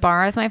going to go to the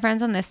bar with my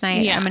friends on this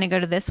night. Yeah. I'm going to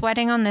go to this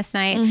wedding on this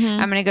night.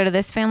 I'm going to go to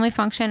this family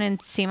function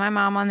and see my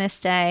mom on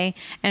this day.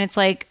 And it's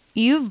like,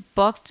 you've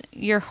booked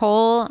your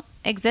whole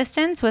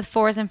existence with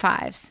 4s and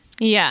 5s.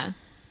 Yeah.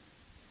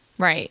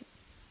 Right.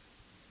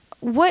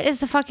 What is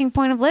the fucking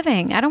point of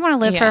living? I don't want to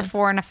live for a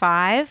 4 and a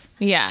 5.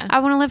 Yeah. I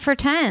want to live for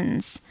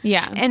 10s.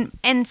 Yeah.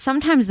 And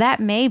sometimes that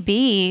may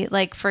be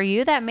like, for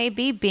you, that may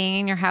be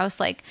being in your house,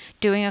 like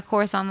doing a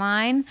course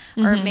online,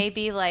 or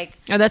maybe like,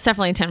 oh, that's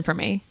definitely a 10 for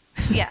me.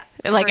 Yeah.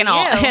 Like in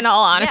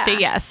all honesty,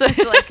 yes.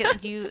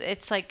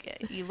 It's like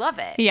you love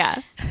it.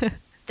 Yeah.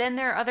 Then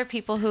there are other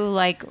people who,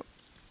 like,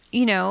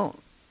 you know,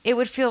 it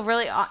would feel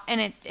really,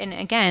 and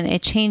again,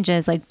 it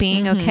changes, like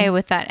being okay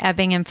with that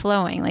ebbing and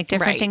flowing, like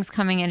different things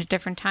coming in at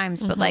different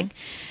times, but like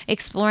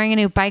exploring a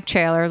new bike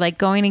trail, or like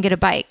going to get a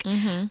bike.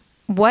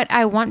 What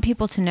I want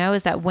people to know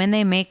is that when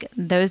they make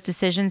those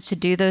decisions to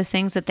do those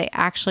things that they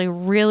actually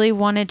really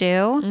want to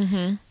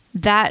do,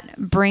 that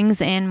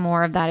brings in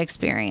more of that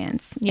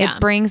experience. Yeah.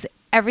 It brings,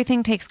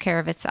 everything takes care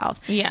of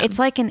itself. Yeah. It's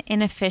like an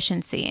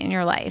inefficiency in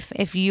your life.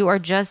 If you are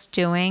just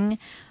doing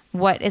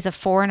what is a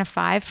 4 and a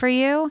 5 for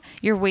you,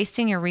 you're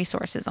wasting your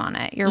resources on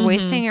it. You're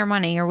wasting your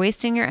money. You're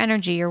wasting your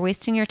energy. You're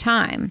wasting your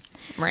time.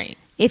 Right.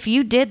 If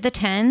you did the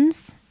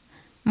 10s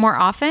more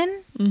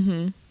often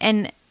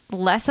and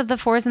less of the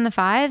 4s and the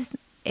 5s,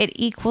 it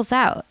equals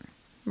out.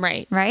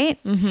 Right. Right?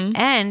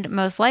 And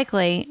most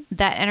likely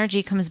that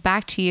energy comes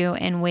back to you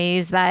in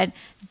ways that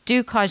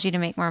do cause you to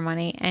make more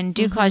money, and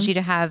do cause you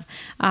to have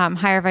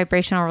higher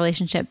vibrational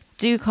relationship,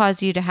 do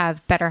cause you to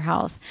have better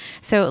health.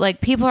 So like,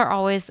 people are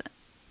always,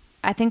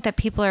 I think that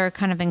people are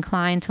kind of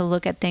inclined to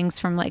look at things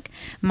from like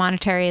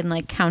monetary and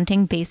like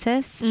counting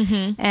basis.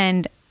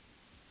 And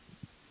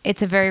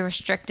it's a very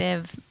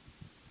restrictive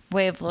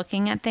way of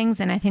looking at things.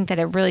 And I think that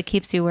it really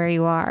keeps you where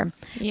you are.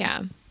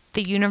 Yeah.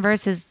 The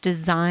universe is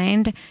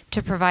designed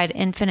to provide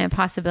infinite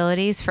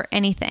possibilities for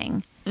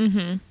anything.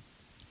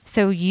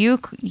 So you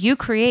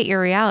create your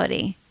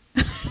reality.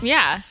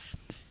 Yeah.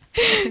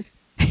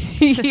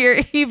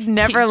 You've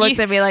never looked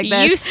at me like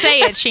this. You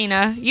say it,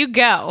 Sheena. You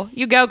go,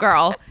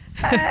 girl.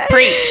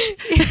 Preach.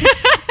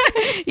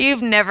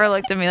 You've never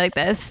looked at me like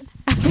this.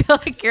 I feel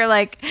like you're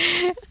like,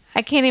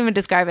 I can't even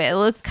describe it.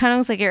 It kind of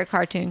looks like you're a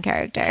cartoon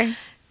character.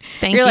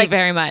 Thank you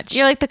very much.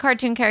 You're like the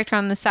cartoon character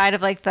on the side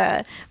of like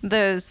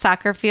the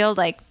soccer field,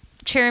 like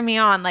cheering me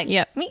on, like,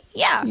 me,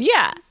 yeah.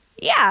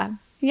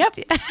 Yep.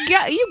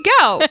 Yeah, you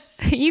go.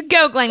 You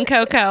go, Glen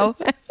Coco.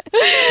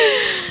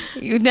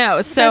 You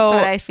know, so that's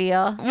what I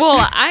feel. Well,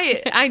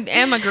 I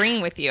am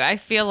agreeing with you. I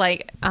feel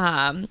like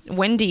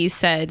Wendy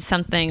said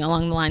something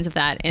along the lines of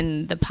that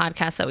in the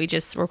podcast that we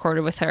just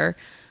recorded with her,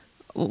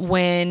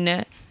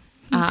 when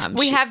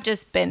we have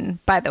just been,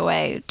 by the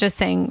way, just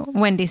saying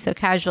Wendy so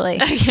casually.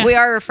 We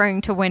are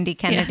referring to Wendy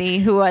Kennedy,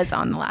 who was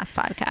on the last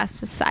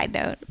podcast. Just a side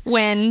note.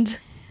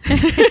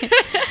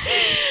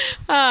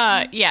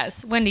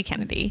 Yes, Wendy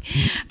Kennedy.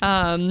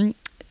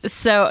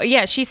 So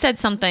yeah, she said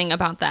something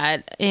about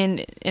that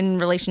in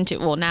relation to,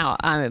 well, now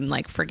I'm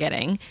like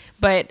forgetting,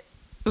 but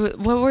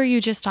what were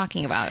you just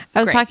talking about? I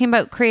was talking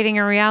about creating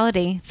a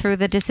reality through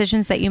the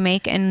decisions that you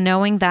make, and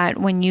knowing that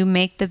when you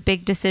make the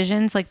big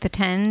decisions, like the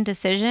 10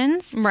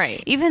 decisions,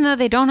 right, even though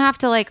they don't have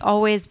to like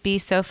always be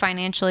so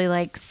financially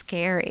like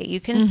scary, you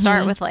can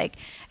start with like,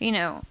 you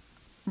know,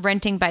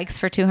 renting bikes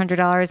for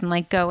 $200 and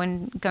like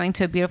going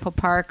to a beautiful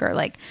park, or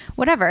like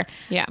whatever.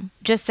 Yeah.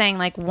 Just saying,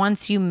 like,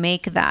 once you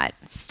make that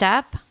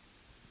step,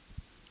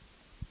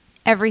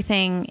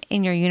 everything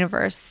in your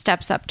universe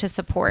steps up to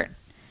support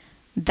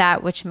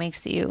that which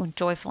makes you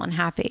joyful and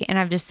happy. And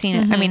I've just seen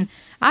it. I mean,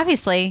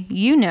 obviously,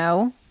 you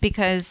know,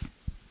 because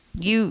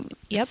you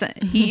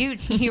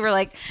were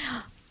like,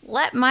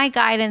 let my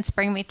guidance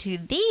bring me to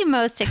the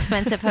most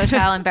expensive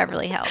hotel in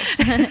Beverly Hills.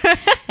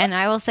 And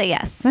I will say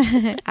yes.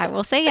 I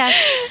will say yes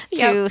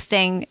to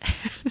staying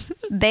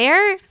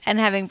there and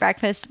having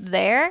breakfast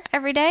there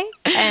every day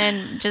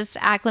and just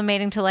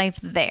acclimating to life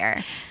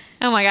there.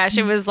 Oh my gosh,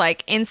 it was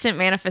like instant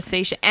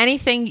manifestation.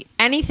 Anything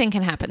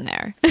can happen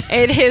there.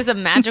 It is a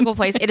magical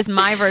place. It is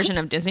my version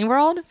of Disney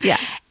World. Yeah.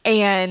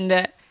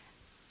 And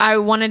I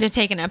wanted to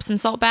take an Epsom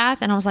salt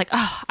bath, and I was like,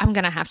 oh, I'm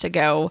going to have to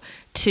go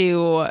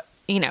to,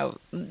 you know,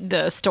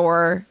 the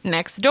store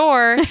next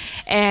door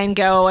and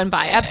go and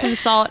buy Epsom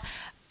salt.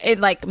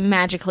 It like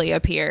magically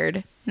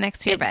appeared next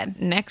to your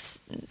bed,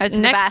 next to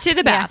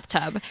the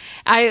bathtub. Yeah.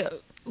 I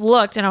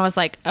looked and I was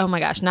like, oh my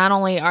gosh, not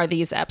only are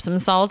these Epsom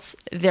salts,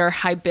 they're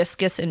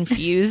hibiscus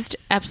infused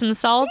Epsom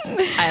salts.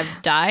 I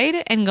have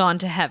died and gone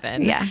to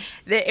heaven. Yeah.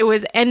 It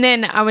was, and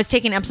then I was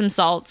taking Epsom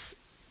salt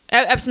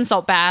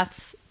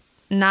baths,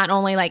 not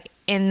only like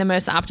in the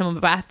most optimal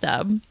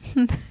bathtub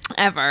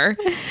ever,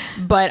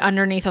 but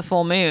underneath a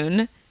full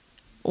moon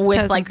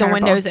with like incredible.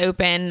 The windows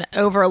open,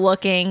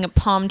 overlooking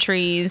palm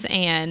trees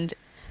and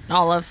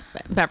all of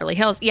Beverly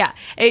Hills. Yeah.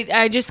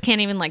 I just can't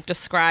even like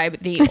describe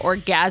the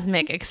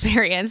orgasmic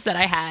experience that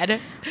I had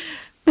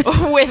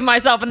with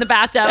myself in the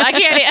bathtub. I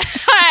can't,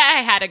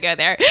 I had to go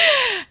there.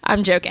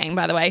 I'm joking,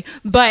 by the way,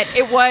 but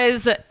it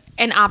was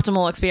an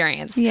optimal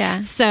experience.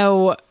 Yeah.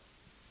 So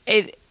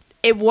it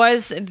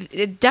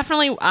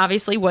definitely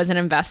obviously was an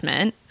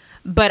investment,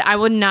 but I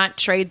would not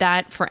trade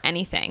that for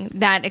anything.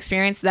 That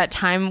experience, that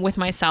time with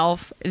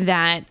myself,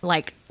 that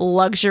like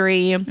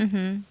luxury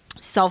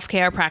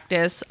self-care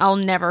practice, I'll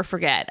never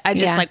forget. I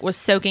just like was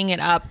soaking it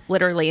up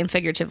literally and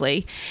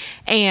figuratively.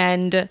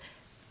 And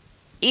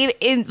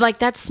it like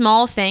that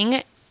small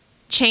thing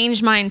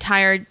changed my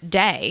entire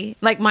day,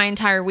 like my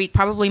entire week,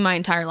 probably my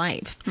entire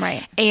life.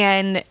 Right.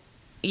 And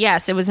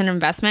yes, it was an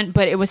investment,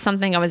 but it was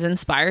something I was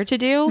inspired to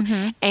do.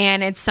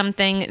 And it's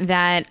something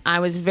that I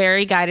was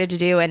very guided to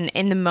do. And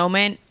in the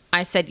moment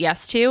I said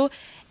yes to,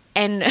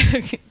 and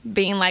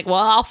being like, well,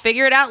 I'll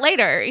figure it out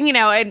later, you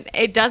know, and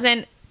it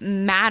doesn't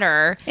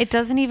matter. It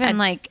doesn't even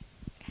like,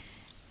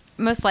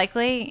 most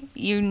likely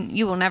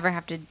you will never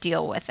have to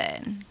deal with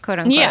it, quote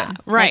unquote. Yeah,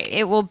 right. Like,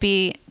 it will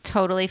be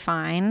totally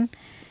fine.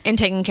 And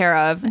taken care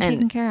of. And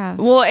taken care of.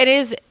 Well, it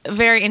is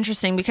very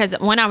interesting because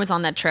when I was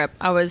on that trip,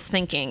 I was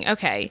thinking,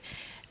 okay,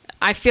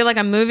 I feel like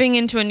I'm moving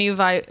into a new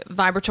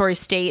vibratory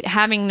state,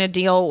 having to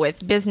deal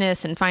with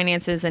business and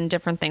finances and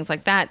different things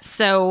like that.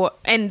 So,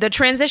 and the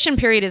transition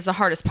period is the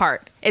hardest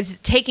part. It's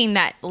taking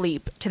that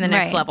leap to the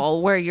next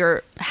level where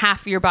you're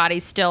half your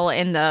body's still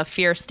in the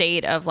fear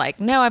state of like,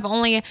 no, I've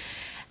only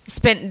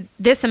spent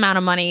this amount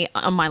of money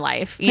on my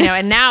life, you know,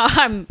 and now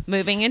I'm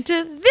moving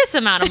into this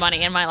amount of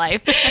money in my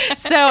life.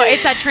 So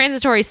it's that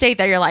transitory state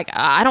that you're like,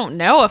 I don't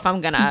know if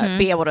I'm going to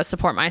be able to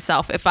support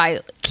myself if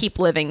I keep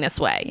living this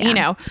way, you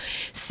know?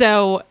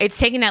 So it's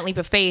taking that leap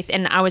of faith.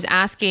 And I was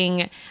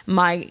asking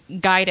my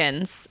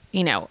guidance,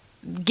 you know,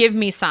 give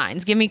me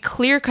signs, give me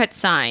clear-cut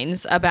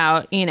signs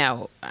about, you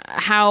know,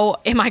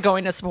 how am I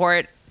going to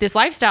support this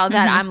lifestyle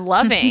that I'm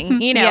loving,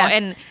 you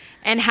know,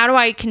 and how do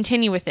I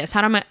continue with this?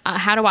 How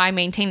do I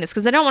maintain this?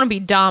 Because I don't want to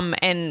be dumb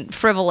and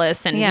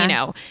frivolous and, you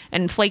know,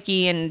 and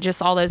flaky and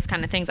just all those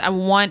kind of things. I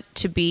want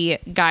to be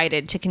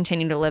guided to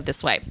continue to live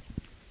this way.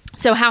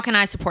 So how can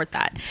I support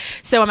that?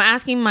 So I'm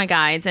asking my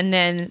guides, and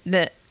then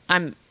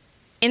I'm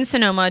in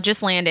Sonoma,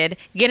 just landed,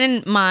 get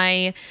in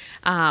my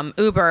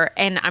Uber,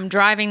 and I'm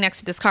driving next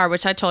to this car,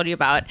 which I told you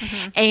about.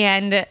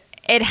 And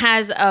it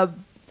has a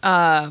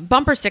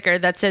bumper sticker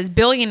that says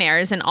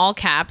billionaires in all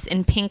caps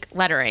in pink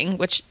lettering,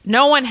 which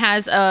no one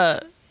has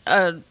a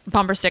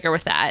bumper sticker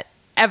with that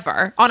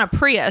ever on a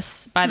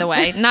Prius, by the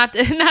way. not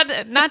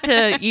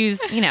to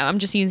use, you know, I'm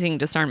just using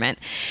discernment.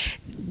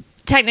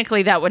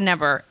 Technically that would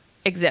never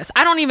exist.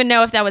 I don't even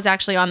know if that was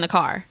actually on the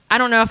car. I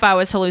don't know if I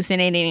was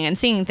hallucinating and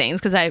seeing things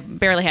because I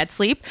barely had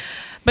sleep.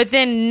 But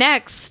then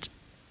next,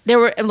 there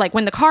were like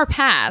when the car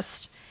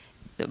passed,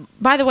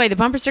 by the way, the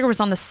bumper sticker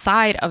was on the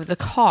side of the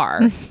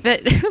car.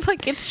 That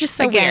like it's just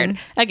so weird.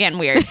 Again,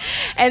 weird.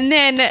 And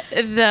then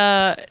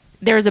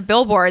there's a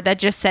billboard that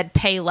just said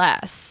 "pay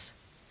less,"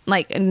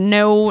 like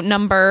no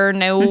number,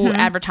 no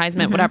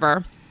advertisement,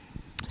 whatever.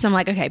 So I'm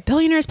like, okay,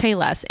 billionaires pay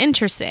less.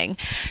 Interesting.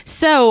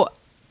 So,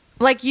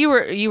 like you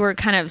were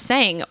kind of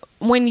saying,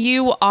 when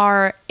you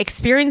are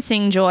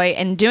experiencing joy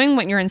and doing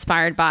what you're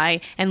inspired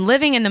by and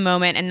living in the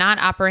moment and not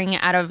operating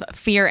out of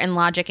fear and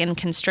logic and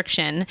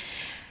constriction,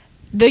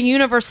 the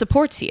universe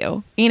supports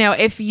you. You know,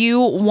 if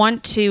you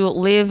want to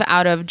live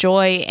out of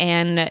joy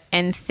and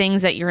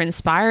things that you're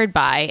inspired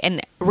by and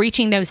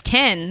reaching those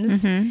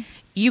 10s,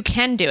 you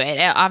can do it.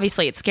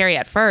 Obviously, it's scary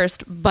at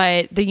first,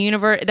 but the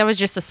universe, that was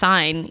just a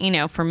sign, you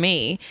know, for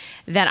me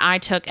that I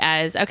took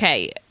as,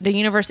 okay, the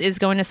universe is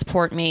going to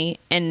support me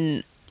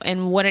in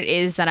what it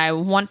is that I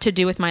want to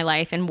do with my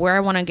life and where I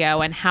want to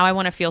go and how I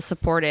want to feel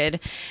supported,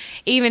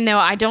 even though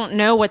I don't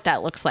know what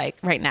that looks like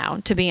right now,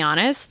 to be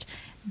honest.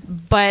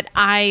 But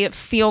I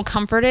feel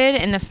comforted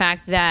in the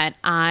fact that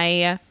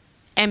I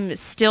am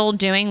still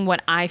doing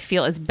what I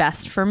feel is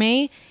best for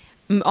me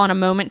on a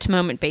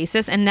moment-to-moment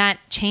basis, and that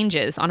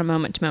changes on a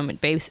moment-to-moment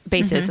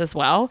basis as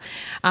well.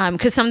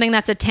 Because something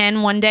that's a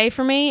 10 one day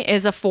for me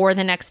is a 4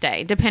 the next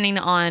day, depending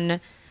on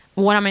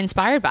what I'm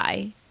inspired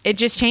by. It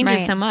just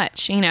changes so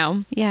much, you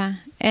know? Yeah.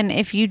 And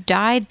if you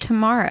died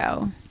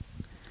tomorrow,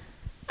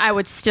 I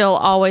would still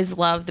always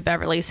love the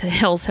Beverly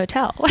Hills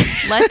Hotel.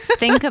 Let's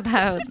think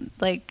about,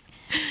 like,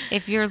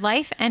 if your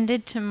life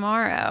ended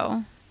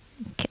tomorrow.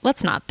 Okay,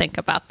 let's not think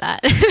about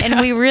that. And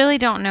we really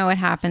don't know what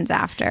happens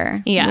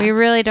after. Yeah. We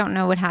really don't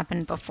know what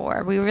happened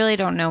before. We really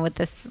don't know what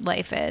this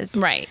life is.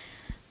 Right.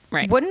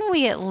 Right. Wouldn't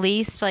we at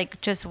least, like,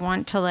 just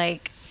want to,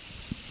 like,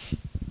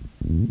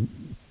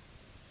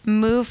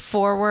 move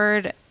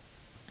forward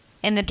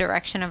in the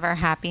direction of our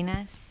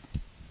happiness?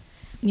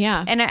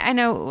 Yeah. And I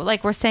know,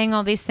 like, we're saying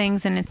all these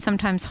things, and it's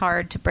sometimes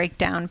hard to break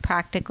down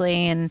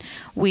practically, and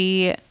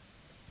we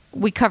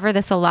cover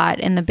this a lot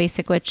in the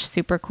Basic Witch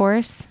Super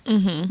Course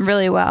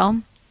really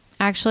well,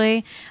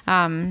 actually,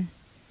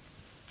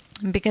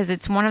 because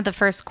it's one of the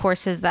first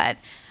courses that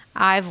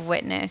I've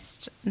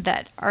witnessed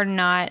that are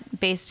not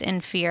based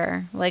in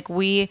fear. Like,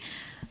 we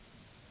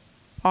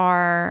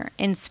are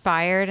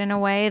inspired in a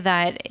way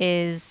that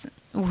is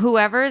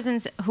whatever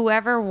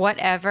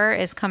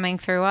is coming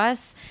through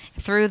us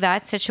through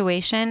that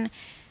situation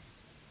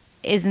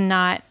is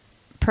not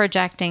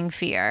projecting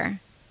fear,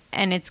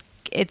 and it's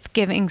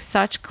giving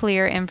such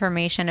clear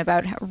information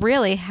about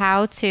really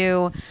how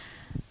to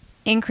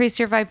increase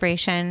your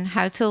vibration,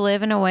 how to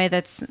live in a way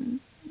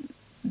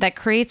that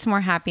creates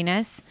more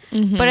happiness.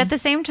 But at the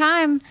same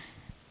time,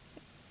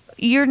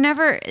 you're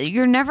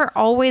never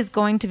always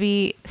going to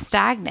be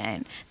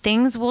stagnant.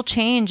 Things will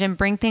change and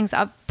bring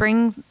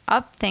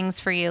up things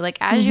for you. Like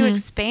as you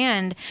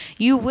expand,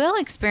 you will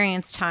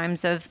experience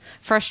times of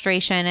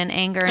frustration and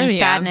anger and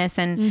sadness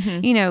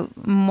and, you know,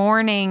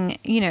 mourning,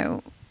 you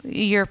know,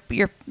 your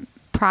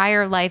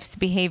prior life's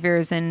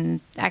behaviors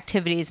and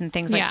activities and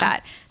things like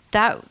that.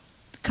 That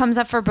comes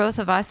up for both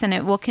of us, and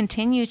it will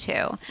continue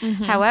to.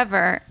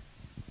 However,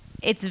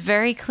 it's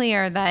very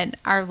clear that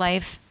our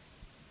life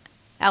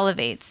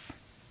elevates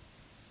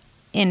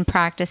in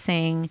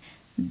practicing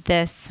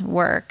this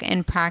work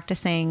and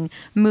practicing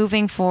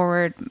moving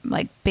forward,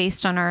 like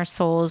based on our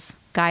soul's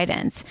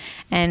guidance.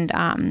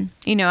 And,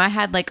 you know, I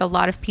had like a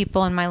lot of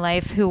people in my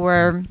life who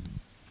were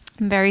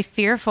very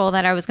fearful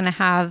that I was going to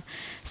have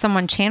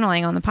someone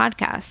channeling on the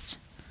podcast.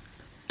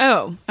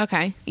 Oh,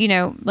 okay. You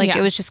know, like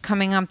it was just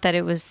coming up that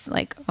it was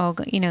like, oh,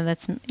 you know,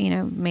 that's, you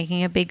know,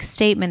 making a big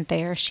statement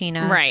there,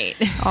 Sheena. Right.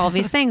 All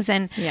these things.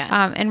 And,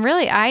 and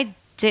really, I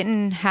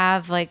didn't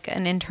have like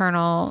an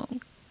internal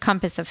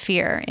compass of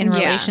fear in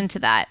relation to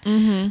that.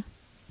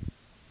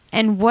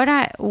 And what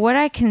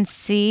I can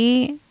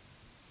see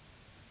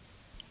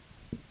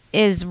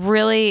is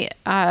really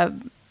a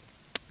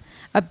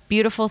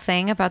beautiful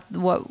thing about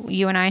what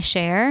you and I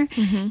share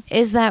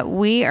is that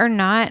we are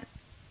not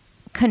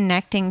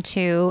connecting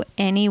to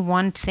any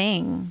one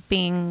thing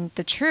being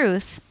the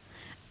truth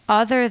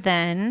other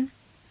than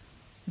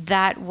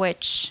that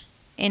which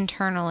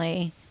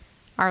internally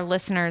our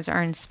listeners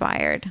are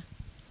inspired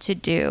to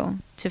do,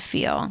 to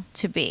feel,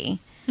 to be.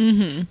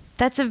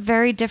 That's a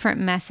very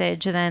different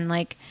message than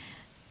like,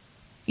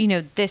 you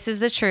know, this is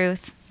the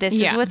truth. This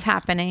is what's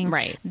happening.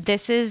 Right.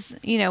 This is,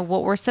 you know,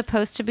 what we're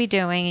supposed to be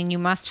doing and you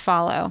must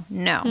follow.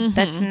 No,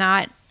 that's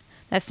not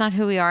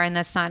who we are, and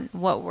that's not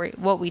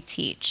what we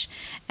teach.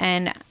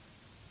 And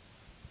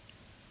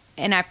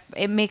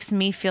it makes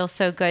me feel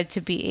so good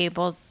to be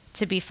able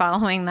to be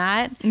following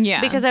that.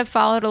 Yeah. Because I've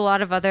followed a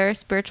lot of other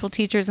spiritual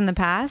teachers in the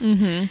past.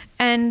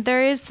 And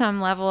there is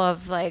some level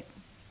of like,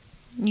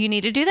 you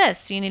need to do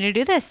this, you need to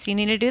do this, you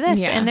need to do this.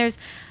 Yeah. And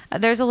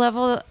there's a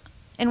level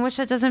in which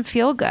that doesn't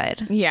feel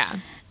good. Yeah.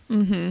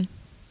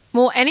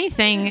 Well,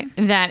 anything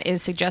that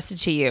is suggested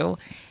to you,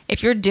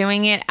 if you're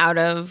doing it out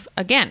of,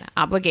 again,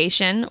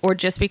 obligation or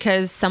just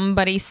because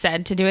somebody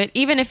said to do it,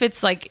 even if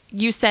it's like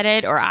you said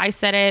it or I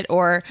said it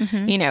or,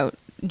 you know,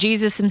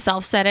 Jesus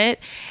himself said it,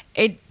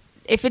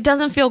 if it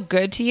doesn't feel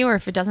good to you or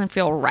if it doesn't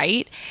feel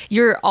right,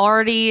 you're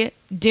already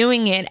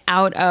doing it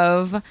out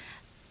of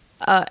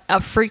a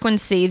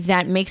frequency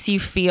that makes you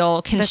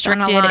feel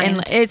constricted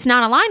and it's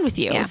not aligned with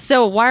you. Yeah.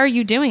 So why are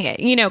you doing it?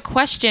 You know,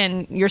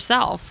 question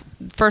yourself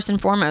first and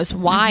foremost.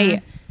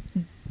 Why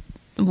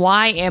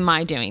am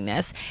I doing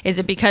this? Is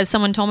it because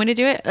someone told me to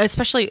do it?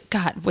 Especially,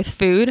 God, with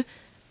food.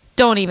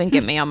 Don't even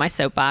get me on my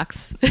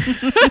soapbox.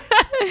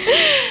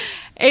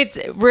 It's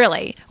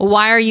really,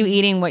 why are you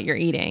eating what you're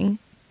eating?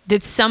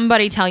 Did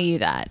somebody tell you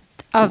that?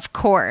 Of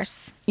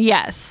course.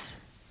 Yes.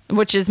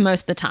 Which is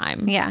most of the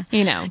time. Yeah.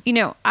 You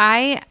know,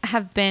 I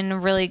have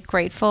been really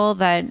grateful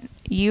that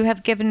you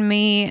have given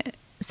me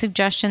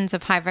suggestions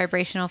of high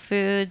vibrational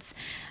foods.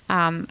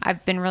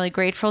 I've been really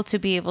grateful to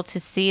be able to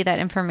see that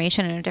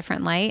information in a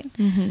different light.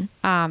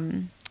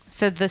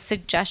 So the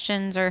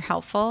suggestions are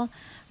helpful,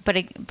 but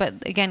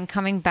again,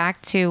 coming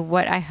back to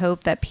what I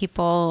hope that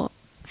people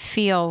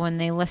feel when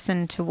they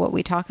listen to what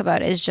we talk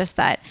about is just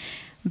that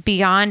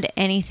beyond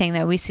anything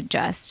that we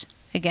suggest,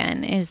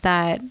 again, is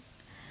that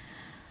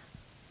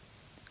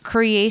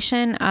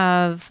creation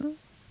of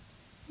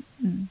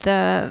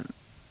the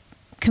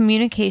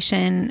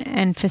communication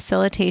and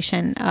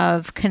facilitation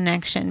of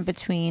connection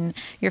between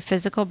your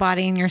physical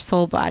body and your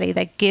soul body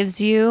that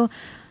gives you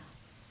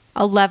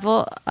a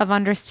level of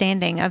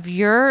understanding of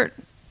your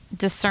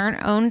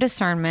own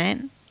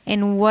discernment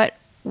in what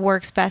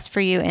works best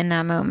for you in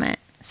that moment.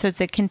 So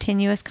it's a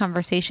continuous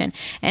conversation.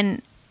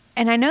 And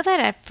I know that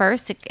at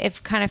first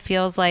it kind of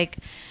feels like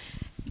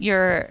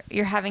you're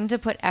having to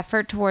put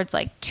effort towards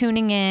like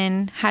tuning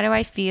in. How do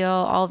I feel?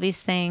 All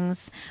these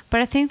things.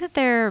 But I think that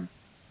there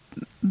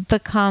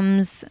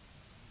comes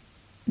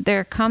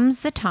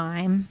a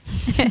time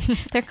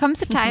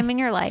in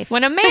your life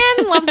when a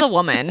man loves a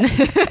woman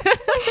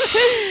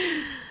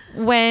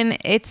when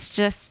it's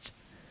just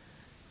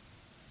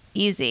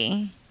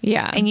easy.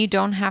 Yeah. And you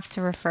don't have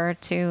to refer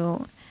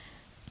to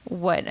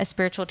what a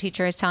spiritual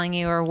teacher is telling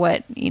you or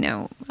what, you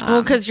know.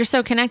 Well, because you're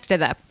so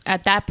connected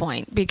at that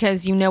point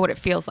because you know what it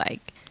feels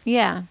like.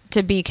 Yeah.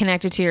 To be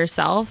connected to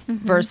yourself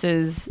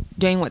versus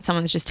doing what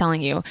someone's just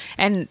telling you.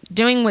 And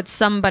doing what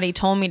somebody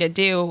told me to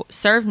do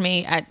served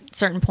me at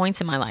certain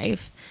points in my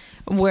life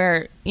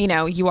where, you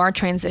know, you are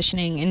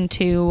transitioning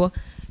into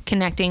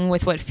connecting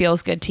with what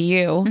feels good to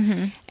you.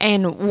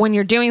 And when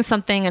you're doing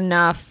something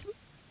enough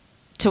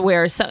to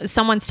where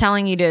someone's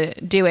telling you to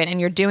do it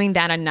and you're doing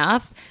that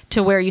enough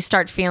to where you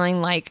start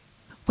feeling like,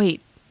 wait,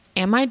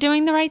 am I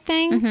doing the right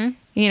thing?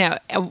 You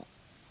know,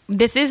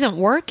 this isn't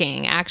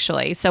working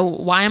actually. So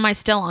why am I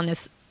still on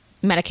this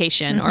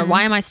medication or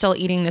why am I still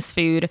eating this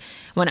food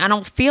when I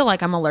don't feel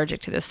like I'm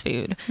allergic to this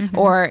food?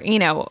 Or, you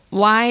know,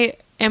 why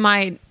am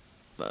I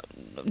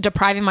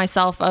depriving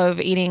myself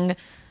of eating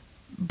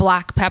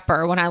black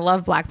pepper when I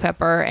love black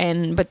pepper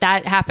but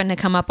that happened to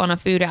come up on a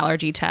food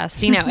allergy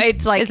test? You know,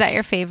 it's like, Is that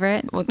your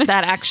favorite?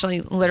 that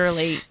actually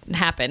literally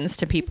happens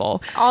to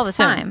people All the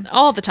time.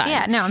 All the time.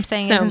 Yeah, no, I'm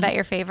saying, So- isn't that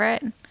your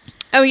favorite?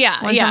 Oh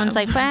yeah. When yeah. someone's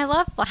like, but I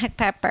love black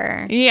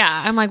pepper.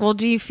 Yeah. I'm like, well,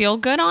 do you feel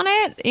good on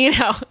it? You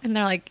know? And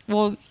they're like,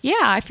 well,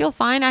 yeah, I feel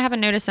fine. I haven't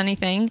noticed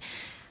anything.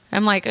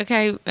 I'm like,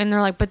 okay. And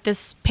they're like, but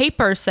this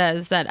paper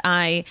says that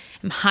I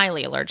am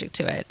highly allergic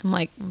to it. I'm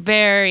like,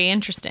 very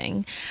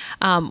interesting.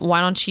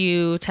 Why don't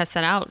you test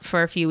that out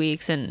for a few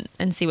weeks and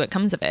see what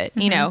comes of it?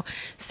 You know?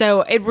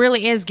 So it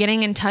really is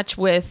getting in touch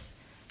with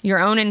your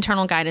own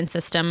internal guidance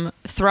system,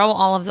 throw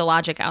all of the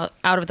logic out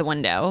of the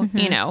window,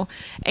 you know,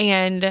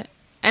 and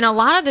a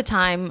lot of the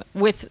time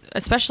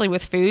especially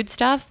with food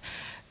stuff,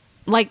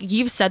 like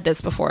you've said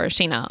this before,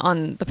 Sheena,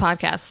 on the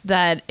podcast,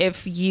 that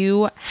if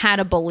you had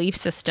a belief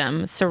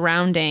system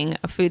surrounding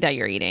a food that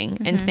you're eating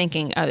and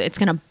thinking, oh, it's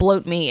going to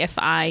bloat me if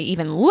I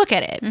even look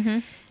at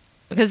it,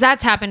 because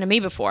that's happened to me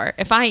before.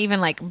 If I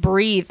even like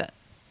breathe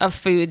a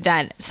food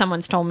that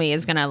someone's told me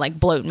is going to like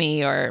bloat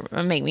me or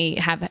make me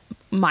have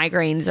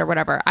migraines or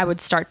whatever, I would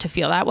start to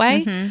feel that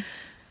way.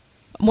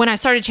 When I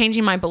started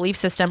changing my belief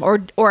system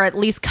or at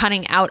least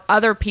cutting out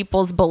other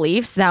people's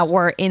beliefs that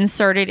were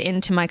inserted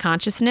into my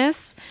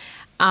consciousness,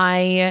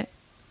 I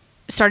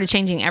started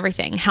changing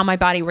everything, how my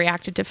body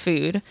reacted to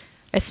food,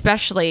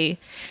 especially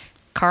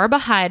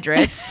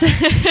carbohydrates.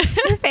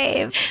 Your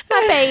babe.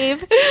 My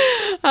babe.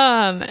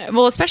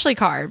 Well, especially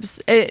carbs.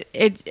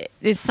 It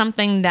is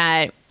something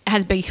that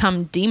has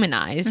become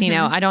demonized. You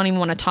know, I don't even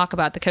want to talk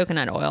about the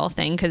coconut oil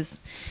thing because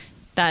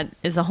that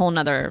is a whole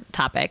nother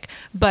topic.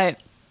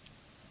 But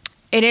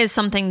it is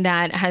something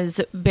that has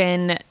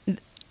been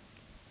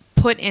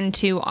put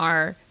into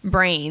our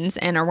brains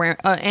and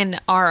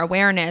our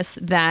awareness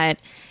that,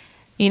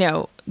 you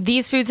know,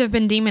 these foods have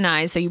been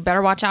demonized, so you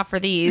better watch out for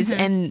these.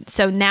 And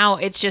so now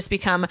it's just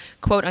become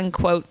quote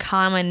unquote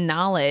common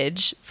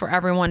knowledge for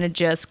everyone to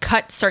just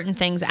cut certain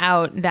things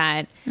out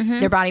that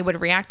their body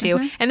would react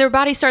to. And their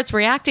body starts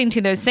reacting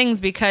to those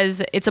things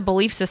because it's a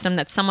belief system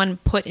that someone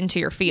put into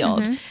your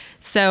field.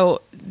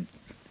 So,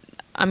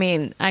 I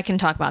mean, I can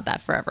talk about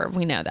that forever.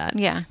 We know that.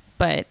 Yeah.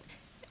 But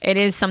it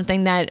is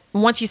something that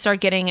once you start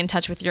getting in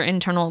touch with your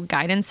internal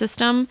guidance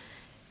system,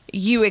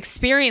 you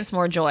experience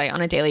more joy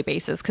on a daily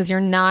basis because you're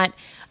not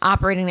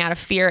operating out of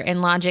fear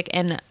and logic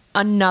and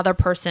another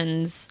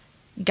person's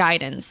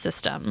guidance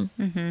system.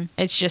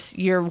 It's just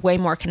you're way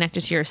more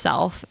connected to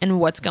yourself and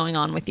what's going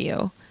on with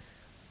you.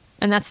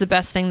 And that's the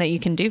best thing that you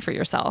can do for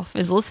yourself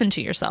is listen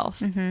to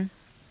yourself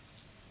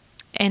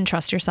and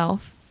trust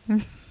yourself.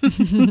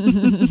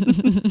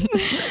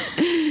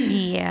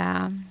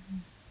 Yeah.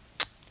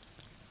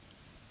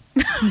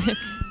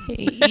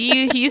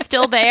 You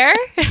still there?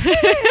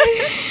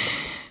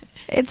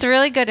 It's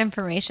really good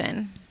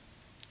information.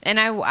 And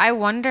I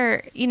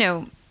wonder, you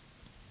know,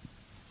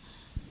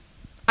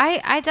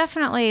 I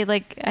definitely,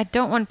 like, I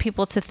don't want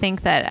people to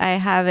think that I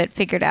have it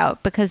figured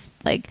out because,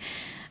 like,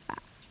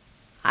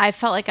 I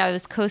felt like I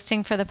was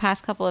coasting for the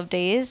past couple of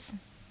days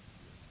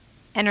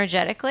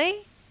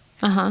energetically.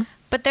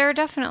 But there are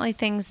definitely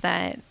things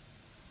that,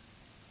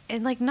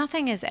 and like,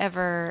 nothing is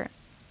ever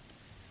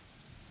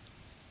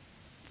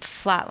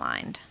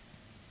flatlined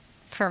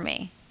for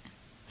me.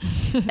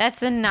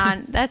 That's a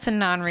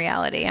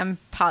non-reality I'm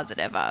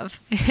positive of.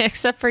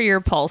 Except for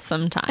your pulse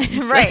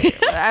sometimes. Right.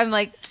 I'm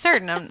like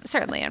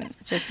I'm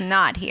just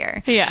not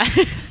here. Yeah.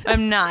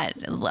 I'm not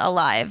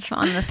alive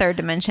on the third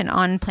dimension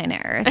on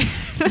planet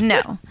Earth.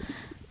 No.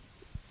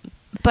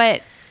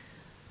 But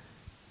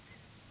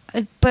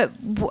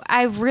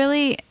I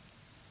really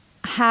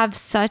have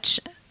such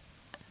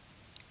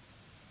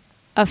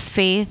a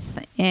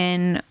faith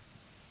in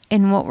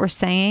what we're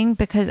saying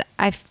because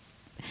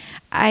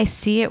I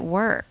see it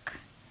work.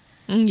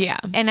 Yeah.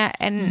 And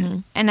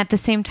at the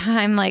same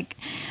time, like,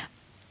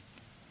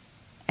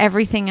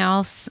 everything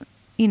else,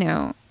 you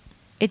know,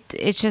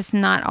 it's just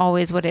not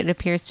always what it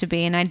appears to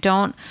be. And I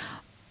don't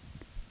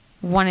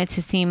want it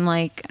to seem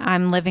like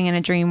I'm living in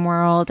a dream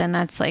world and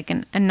that's like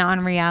a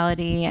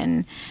non-reality,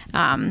 and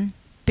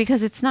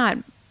because it's not.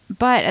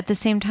 But at the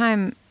same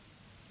time,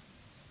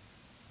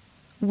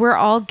 we're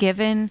all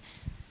given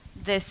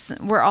this,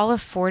 we're all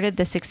afforded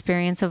this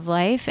experience of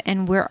life,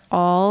 and we're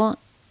all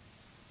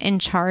in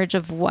charge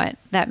of what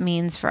that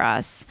means for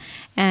us.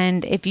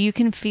 And if you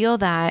can feel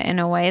that in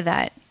a way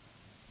that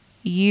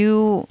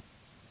I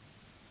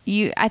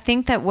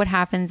think that what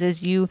happens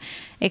is you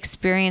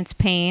experience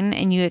pain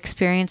and you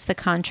experience the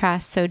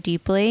contrast so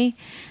deeply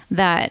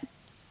that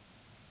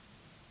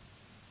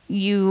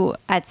you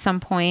at some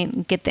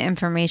point get the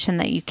information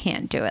that you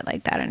can't do it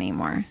like that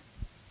anymore.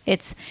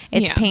 It's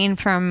pain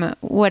from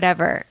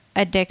whatever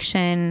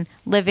addiction,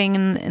 living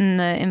in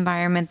the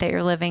environment that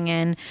you're living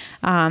in,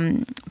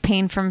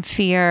 pain from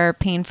fear,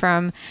 pain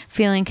from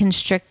feeling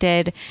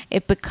constricted,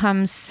 it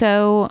becomes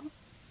so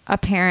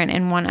apparent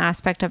in one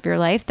aspect of your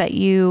life that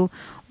you're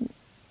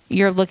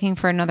looking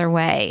for another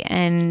way.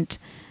 And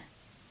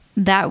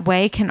that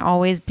way can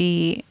always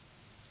be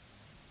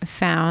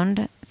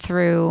found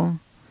through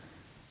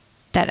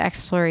that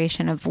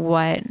exploration of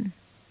what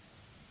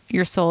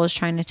your soul is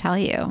trying to tell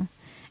you.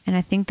 And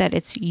I think that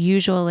it's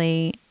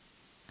usually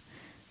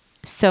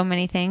so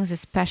many things,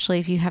 especially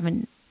if you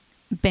haven't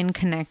been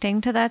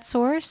connecting to that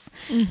source.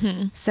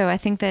 Mm-hmm. So I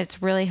think that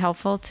it's really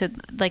helpful to,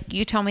 like,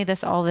 you tell me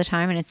this all the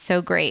time and it's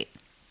so great.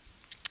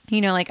 You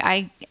know, like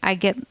I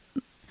get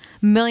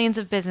millions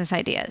of business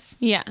ideas.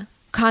 Yeah.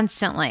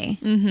 Constantly.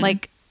 Mm-hmm.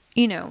 Like,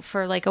 you know,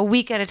 for like a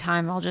week at a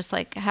time, I'll just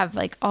like have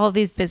like all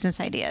these business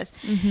ideas.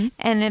 Mm-hmm.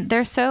 And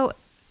they're so,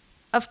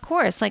 of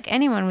course, like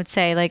anyone would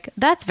say, like,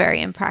 that's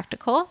very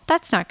impractical.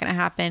 That's not going to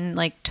happen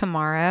like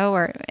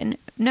tomorrow, and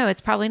no,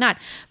 it's probably not.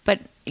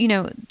 But, you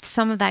know,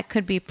 some of that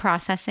could be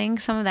processing.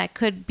 Some of that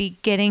could be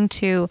getting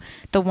to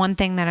the one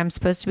thing that I'm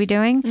supposed to be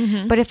doing.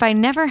 Mm-hmm. But if I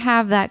never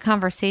have that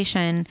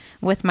conversation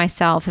with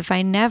myself, if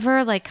I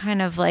never like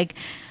kind of like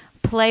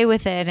play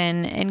with it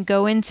and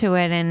go into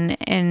it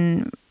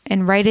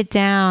and write it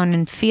down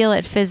and feel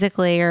it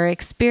physically, or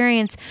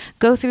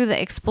go through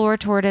the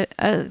exploratory?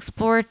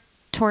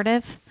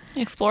 Explorative?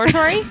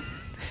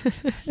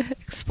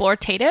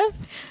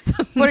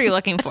 What are you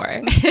looking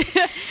for?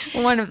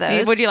 One of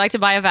those. Would you like to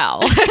buy a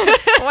vowel?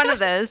 One of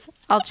those.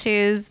 I'll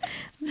choose.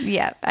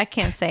 Yeah, I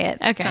can't say it.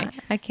 Okay.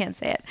 I can't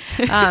say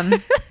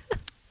it.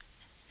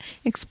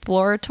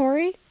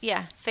 Exploratory?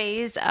 Yeah.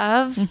 Phase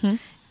of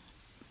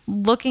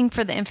looking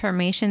for the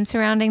information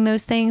surrounding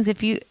those things.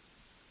 If you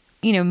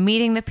know,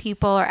 meeting the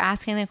people or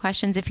asking the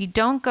questions, if you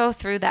don't go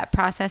through that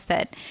process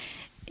that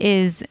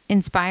is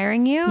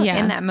inspiring you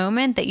in that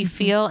moment, that you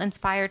feel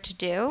inspired to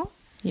do,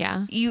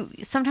 you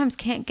sometimes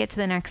can't get to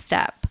the next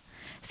step.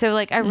 So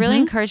like, I really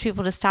encourage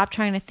people to stop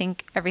trying to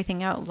think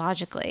everything out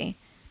logically.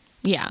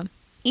 Yeah.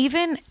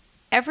 Even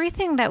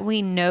everything that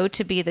we know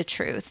to be the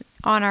truth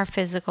on our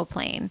physical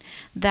plane,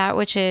 that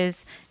which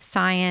is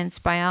science,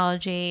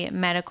 biology,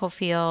 medical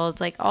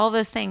field, like all of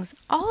those things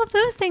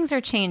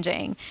are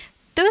changing.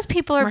 Those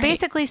people are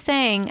basically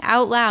saying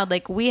out loud,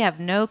 like, we have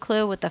no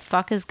clue what the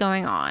fuck is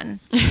going on.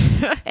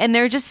 And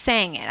they're just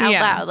saying it out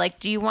loud. Like,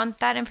 do you want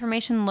that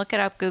information? Look it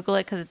up, Google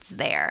it, because it's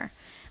there.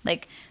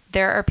 Like,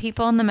 there are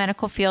people in the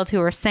medical field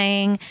who are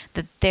saying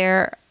that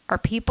there are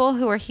people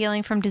who are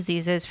healing from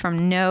diseases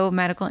from no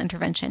medical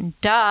intervention.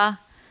 Duh.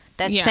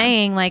 That's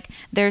saying, like,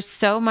 there's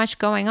so much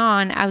going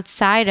on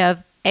outside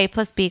of A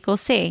plus B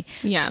equals C.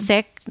 Yeah.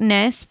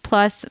 Sickness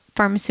plus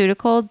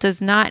pharmaceutical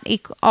does not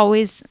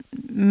always,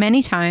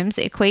 many times,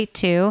 equate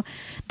to.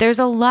 There's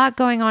a lot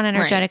going on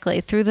energetically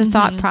through the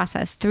thought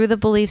process, through the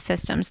belief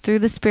systems, through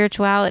the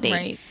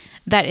spirituality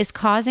that is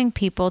causing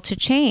people to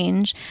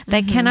change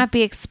that cannot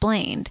be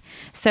explained.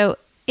 So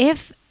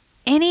if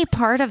any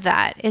part of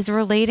that is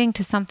relating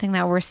to something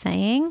that we're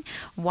saying,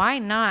 why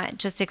not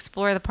just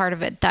explore the part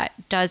of it that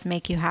does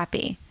make you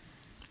happy?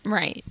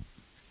 Right.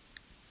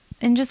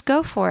 And just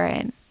go for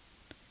it.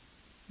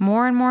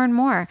 More and more and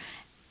more.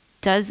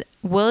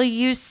 Will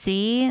you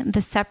see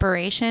the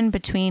separation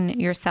between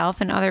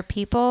yourself and other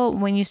people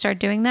when you start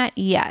doing that?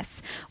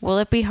 Yes. Will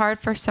it be hard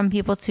for some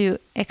people to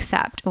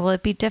accept? Will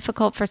it be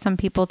difficult for some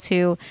people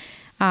to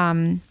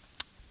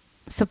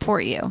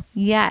support you?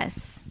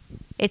 Yes.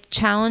 It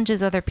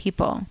challenges other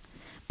people.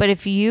 But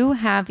if you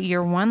have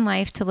your one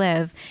life to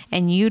live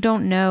and you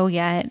don't know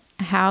yet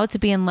how to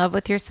be in love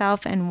with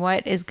yourself and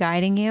what is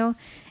guiding you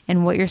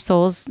and what your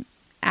soul's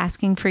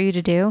asking for you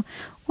to do,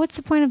 what's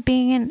the point of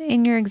being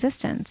in your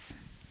existence?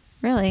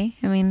 Really?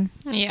 I mean,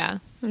 yeah,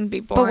 it'd be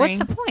boring. But what's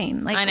the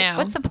point? Like, I know.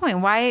 What's the point?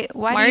 Why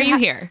are you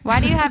here?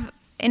 Why do you have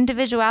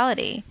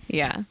individuality?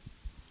 Yeah.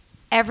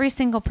 Every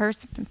single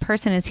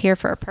person is here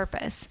for a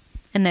purpose.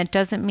 And that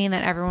doesn't mean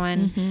that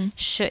everyone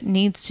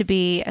needs to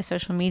be a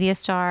social media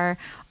star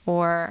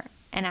or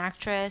an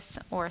actress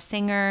or a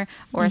singer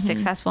or a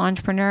successful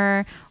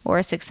entrepreneur or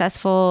a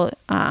successful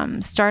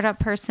startup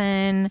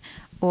person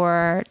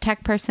or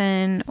tech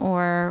person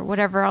or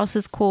whatever else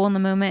is cool in the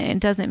moment. It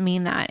doesn't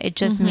mean that. It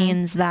just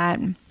means that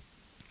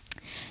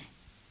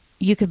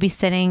you could be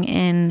sitting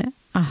in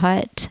a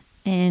hut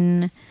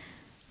in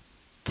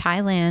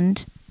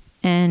Thailand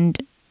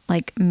and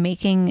like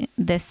making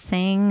this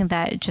thing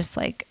that just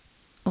like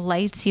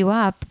lights you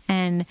up,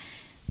 and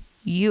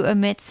you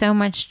emit so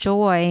much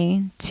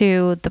joy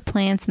to the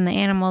plants and the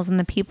animals and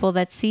the people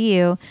that see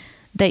you,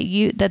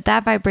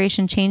 that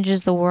vibration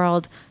changes the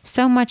world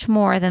so much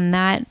more than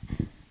that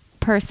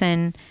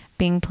person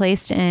being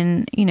placed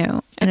in, you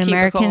know, an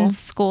American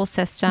school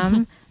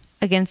system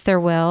against their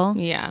will.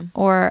 Yeah.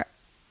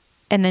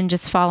 And then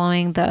just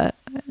following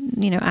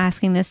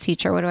asking this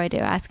teacher, what do I do?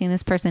 Asking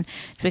this person,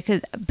 because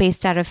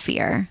based out of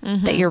fear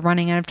that you're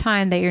running out of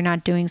time, that you're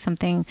not doing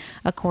something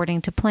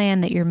according to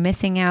plan, that you're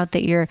missing out,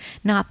 that you're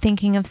not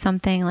thinking of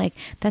something. Like,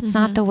 that's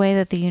not the way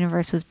that the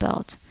universe was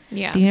built.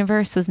 Yeah. The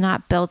universe was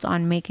not built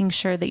on making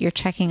sure that you're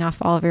checking off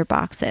all of your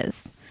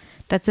boxes.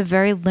 That's a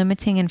very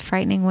limiting and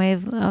frightening way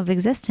of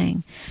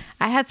existing.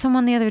 I had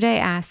someone the other day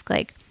ask,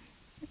 like,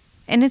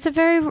 and it's a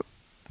very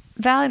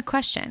valid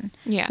question.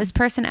 Yeah. This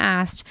person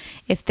asked,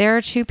 if there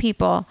are two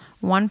people,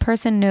 one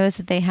person knows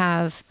that they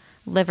have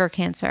liver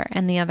cancer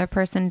and the other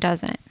person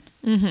doesn't.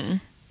 Mm-hmm.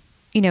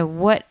 You know,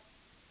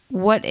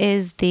 what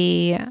is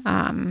the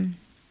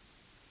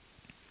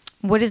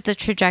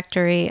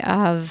trajectory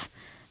of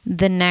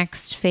the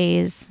next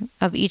phase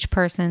of each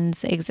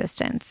person's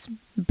existence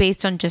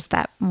based on just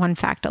that one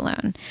fact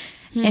alone?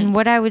 And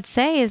what I would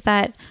say is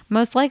that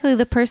most likely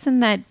the person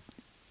that,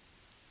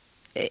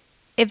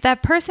 if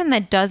that person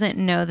that doesn't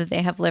know that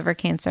they have liver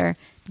cancer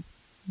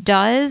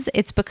does,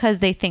 it's because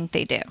they think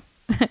they do.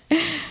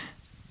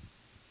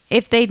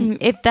 If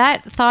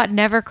that thought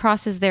never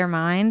crosses their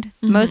mind,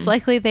 most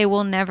likely they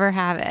will never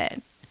have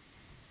it.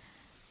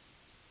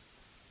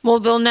 Well,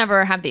 they'll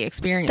never have the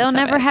experience. They'll of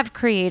never it. have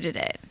created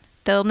it.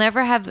 They'll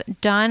never have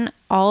done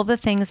all the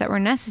things that were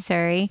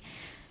necessary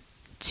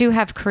to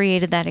have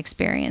created that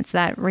experience,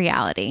 that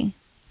reality.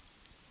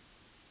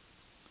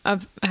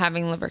 Of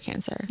having liver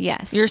cancer.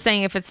 Yes. You're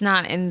saying if it's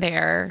not in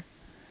their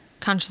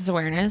conscious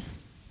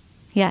awareness.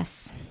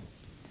 Yes.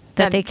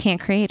 That they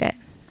can't create it.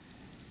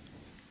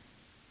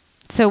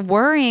 So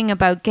worrying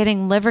about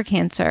getting liver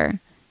cancer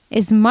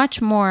is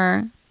much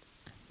more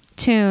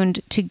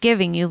tuned to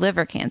giving you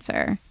liver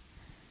cancer.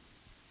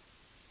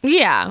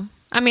 Yeah.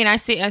 I mean, I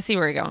see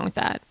where you're going with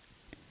that.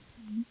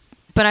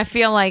 But I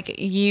feel like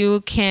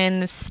you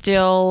can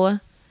still,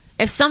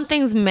 if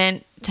something's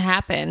meant to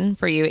happen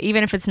for you,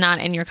 even if it's not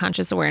in your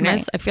conscious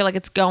awareness, Right. I feel like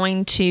it's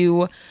going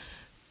to,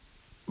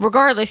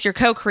 regardless, you're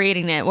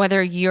co-creating it,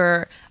 whether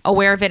you're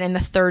aware of it in the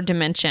third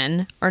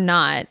dimension or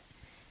not,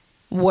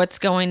 what's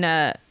going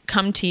to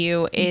come to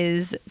you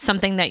is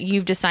something that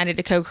you've decided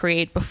to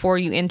co-create before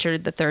you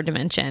entered the third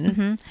dimension.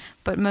 Mm-hmm.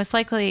 But most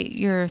likely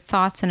your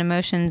thoughts and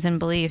emotions and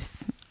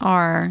beliefs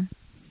are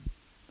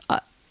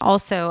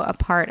also a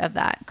part of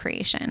that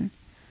creation.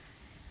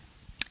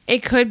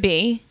 It could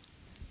be.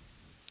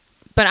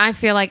 But I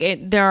feel like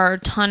there are a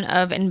ton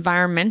of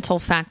environmental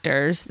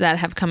factors that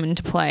have come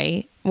into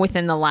play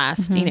within the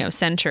last,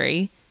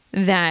 century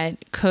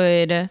that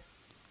could,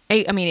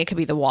 I mean, it could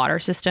be the water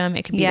system.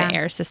 It could be the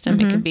air system.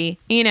 It could be,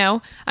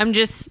 I'm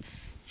just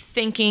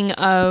thinking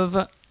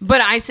of,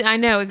 but I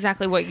know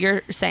exactly what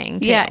you're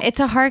saying too. Yeah, it's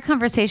a hard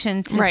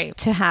conversation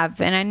to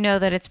have. And I know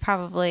that it's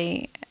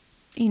probably,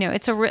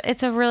 it's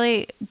a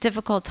really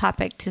difficult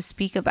topic to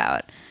speak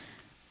about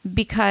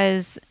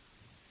because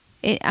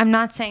I'm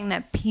not saying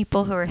that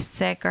people who are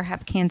sick or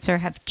have cancer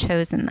have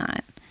chosen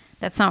that.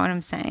 That's not what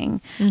I'm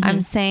saying. Mm-hmm.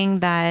 I'm saying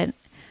that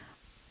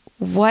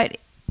what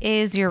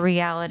is your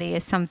reality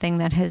is something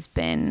that has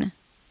been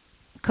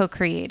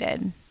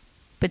co-created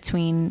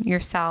between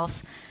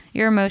yourself,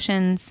 your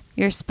emotions,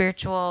 your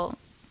spiritual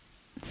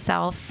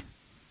self,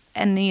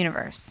 and the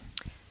universe.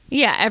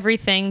 Yeah,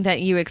 everything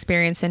that you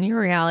experience in your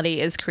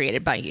reality is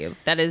created by you.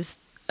 That is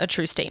a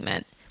true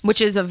statement, which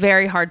is a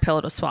very hard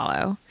pill to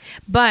swallow.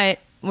 But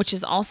which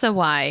is also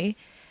why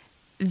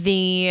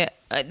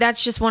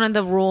that's just one of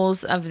the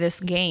rules of this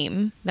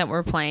game that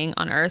we're playing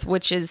on Earth,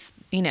 which is,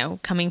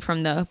 coming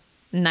from the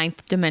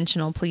 9th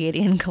dimensional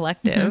Pleiadian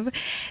collective.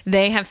 Mm-hmm.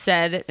 They have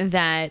said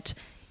that,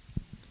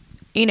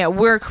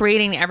 we're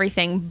creating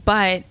everything,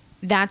 but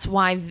that's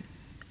why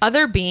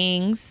other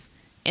beings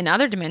in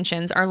other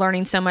dimensions are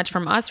learning so much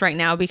from us right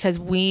now because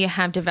we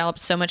have developed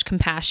so much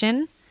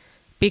compassion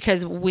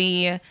because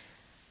we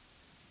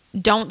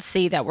don't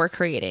see that we're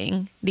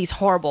creating these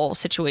horrible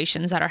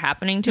situations that are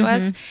happening to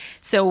us.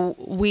 So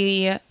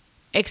we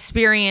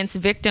experience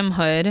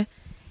victimhood,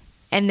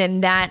 and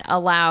then that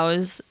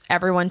allows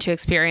everyone to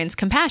experience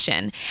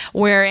compassion.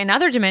 Where in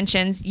other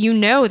dimensions,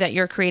 that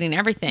you're creating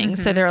everything.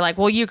 So they're like,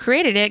 well, you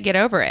created it, get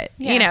over it.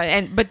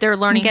 Yeah. But they're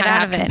learning Get how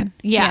out to have of it.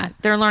 Yeah,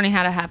 they're learning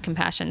how to have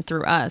compassion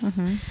through us.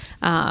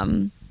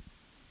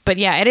 But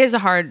yeah, it is a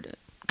hard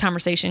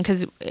conversation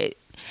because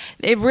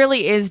it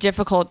really is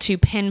difficult to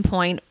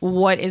pinpoint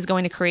what is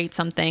going to create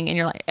something. And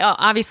you're like, oh,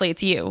 obviously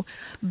it's you,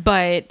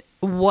 but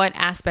what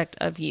aspect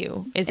of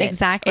you is it?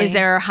 Exactly. Is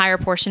there a higher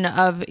portion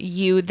of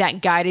you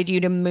that guided you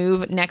to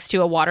move next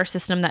to a water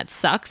system that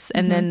sucks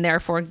and then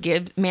therefore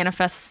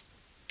manifests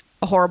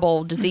a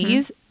horrible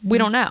disease? We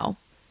don't know.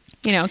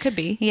 It could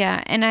be.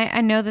 Yeah. And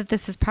I know that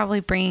this is probably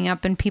bringing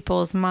up in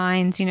people's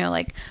minds,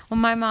 like, well,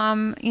 my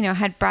mom,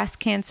 had breast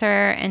cancer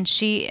and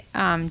she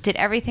did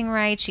everything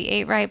right. She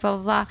ate right, blah,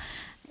 blah, blah.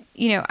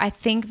 I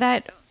think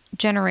that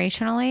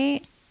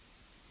generationally,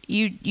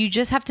 you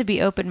just have to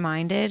be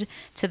open-minded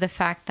to the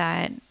fact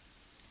that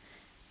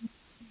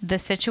the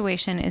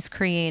situation is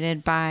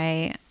created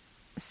by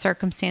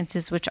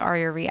circumstances which are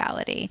your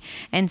reality.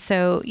 And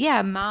so,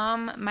 yeah,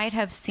 mom might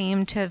have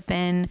seemed to have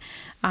been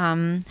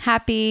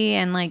happy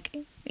and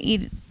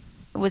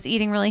was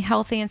eating really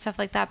healthy and stuff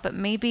like that, but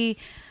maybe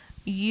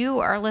you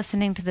are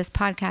listening to this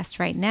podcast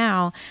right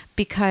now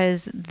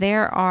because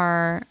there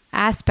are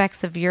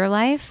aspects of your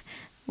life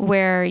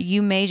where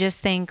you may just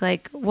think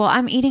like, well,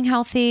 I'm eating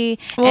healthy.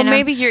 Well, and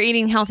maybe you're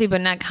eating healthy,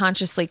 but not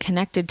consciously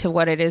connected to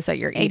what it is that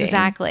you're eating.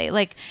 Exactly.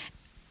 Like,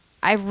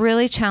 I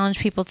really challenge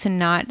people to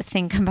not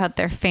think about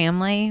their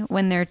family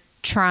when they're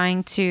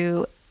trying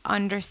to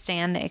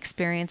understand the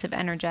experience of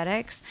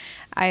energetics.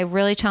 I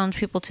really challenge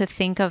people to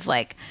think of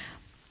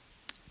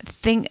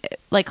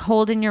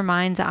hold in your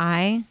mind's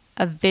eye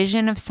a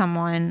vision of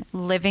someone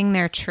living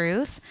their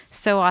truth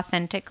so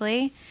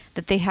authentically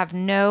that they have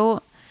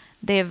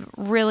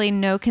really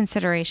no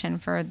consideration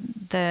for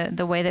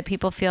the way that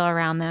people feel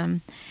around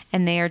them,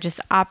 and they are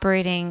just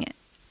operating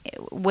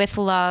with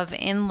love,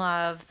 in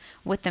love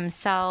with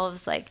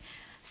themselves, like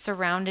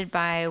surrounded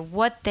by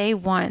what they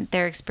want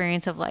their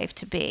experience of life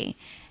to be.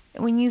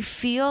 When you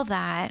feel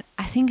that,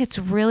 I think it's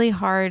really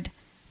hard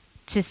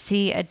to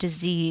see a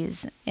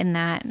disease in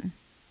that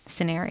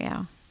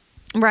scenario.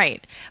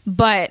 Right.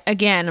 But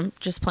again, I'm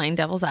just playing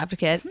devil's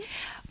advocate.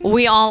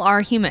 We all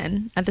are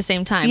human at the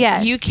same time.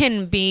 Yes. You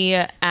can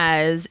be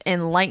as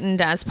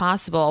enlightened as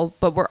possible,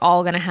 but we're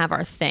all going to have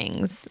our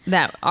things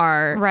that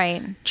are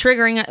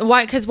triggering.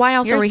 Why? Because why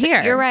else are we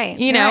here? You're right.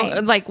 You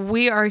know, like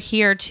we are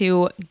here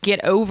to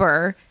get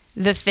over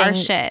the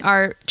things,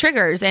 our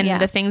triggers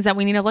and the things that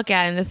we need to look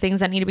at and the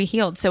things that need to be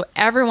healed. So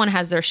everyone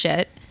has their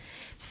shit.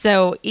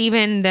 So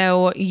even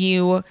though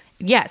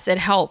yes, it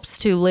helps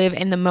to live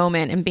in the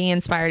moment and be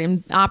inspired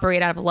and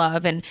operate out of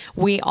love. And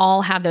we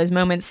all have those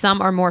moments.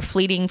 Some are more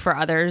fleeting for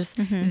others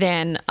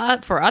than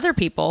for other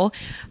people.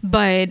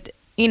 But,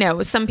 you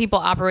know, some people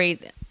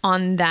operate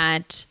on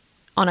that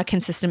on a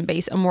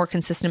more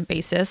consistent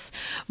basis.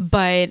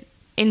 But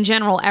in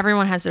general,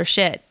 everyone has their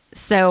shit.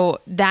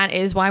 So that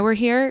is why we're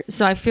here.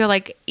 So I feel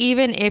like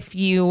even if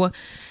you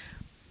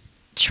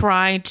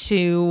try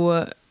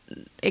to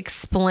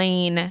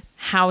explain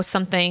how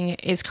something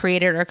is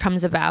created or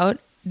comes about,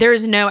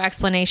 there's no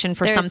explanation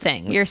for some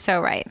things. You're so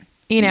right.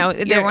 You know,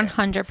 you're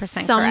 100%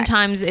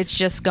 sometimes correct. It's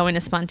just going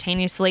to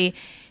spontaneously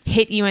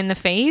hit you in the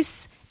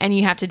face and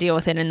you have to deal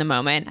with it in the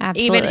moment.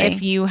 Absolutely. Even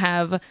if you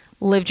have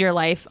lived your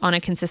life on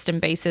a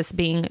consistent basis,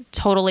 being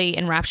totally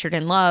enraptured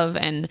in love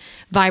and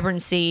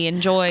vibrancy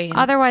and joy.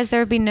 Otherwise, there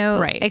would be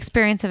no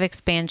experience of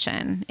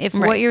expansion. If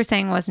what you're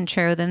saying wasn't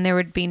true, then there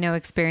would be no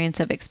experience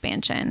of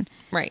expansion.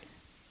 Right.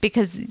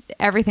 Because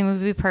everything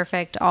would be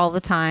perfect all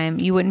the time.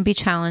 You wouldn't be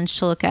challenged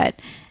to look at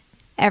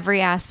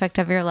every aspect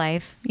of your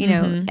life, you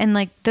know, and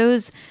like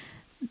those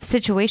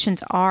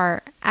situations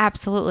are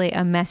absolutely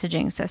a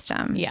messaging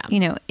system. Yeah. You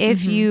know,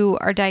 if you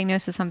are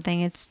diagnosed with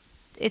something, it's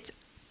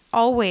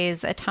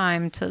always a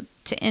time to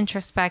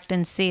introspect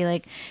and see,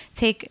 like,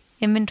 take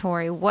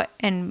inventory, what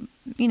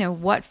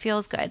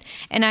feels good.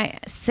 And I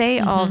say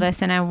all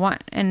this, and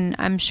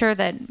I'm sure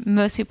that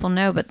most people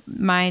know, but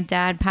my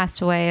dad passed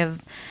away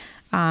of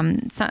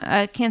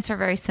a cancer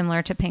very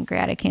similar to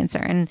pancreatic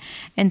cancer.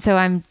 And so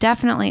I'm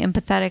definitely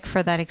empathetic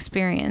for that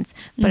experience.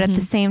 But at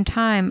the same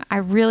time, I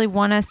really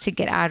want us to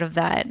get out of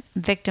that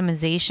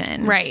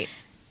victimization. Right.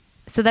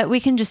 So that we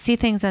can just see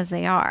things as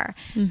they are.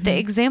 The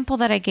example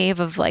that I gave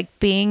of like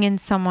being in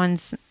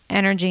someone's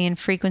energy and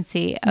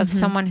frequency of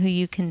someone who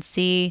you can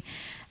see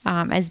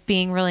as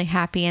being really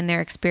happy in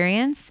their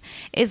experience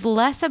is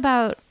less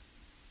about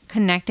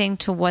connecting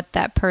to what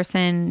that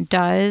person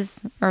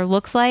does or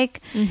looks like,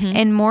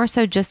 and more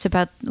so just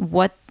about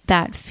what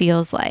that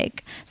feels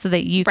like, so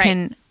that you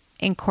can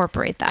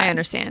incorporate that. I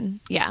understand.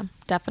 Yeah,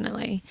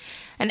 definitely.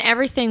 And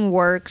everything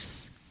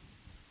works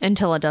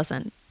until it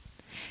doesn't.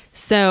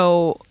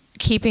 So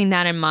keeping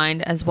that in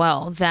mind as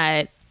well,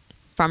 that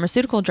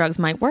pharmaceutical drugs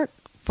might work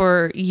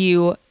for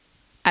you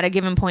at a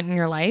given point in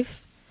your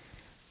life,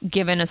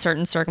 given a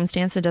certain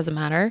circumstance, it doesn't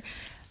matter.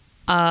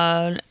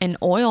 An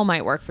oil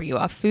might work for you.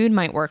 A food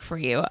might work for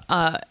you.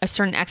 A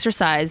certain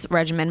exercise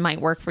regimen might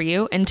work for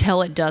you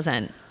until it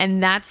doesn't.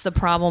 And that's the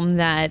problem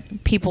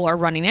that people are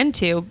running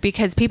into,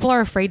 because people are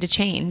afraid to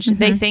change.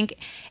 They think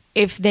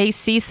if they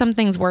see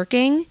something's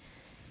working,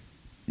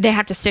 they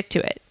have to stick to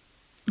it.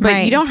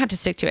 But you don't have to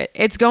stick to it.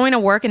 It's going to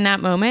work in that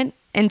moment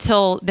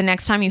until the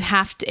next time you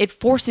have to. It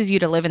forces you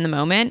to live in the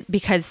moment,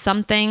 because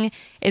something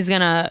is going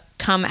to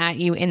come at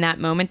you in that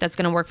moment that's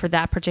going to work for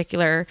that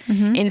particular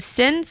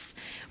instance,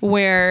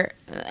 where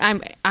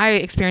I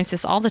experience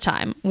this all the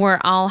time, where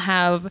I'll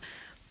have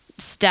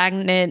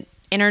stagnant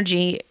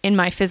energy in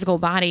my physical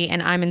body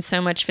and I'm in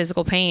so much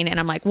physical pain, and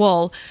I'm like,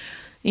 well,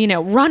 you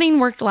know, running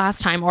worked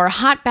last time, or a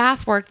hot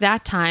bath worked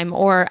that time,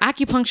 or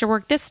acupuncture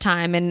worked this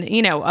time, and,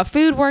 you know, a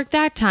food worked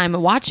that time,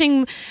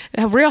 watching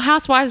Real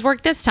Housewives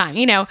worked this time,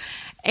 you know,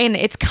 and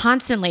it's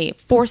constantly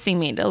forcing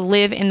me to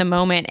live in the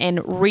moment and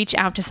reach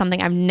out to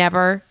something I've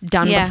never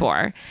done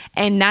before.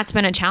 And that's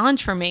been a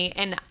challenge for me.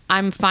 And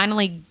I'm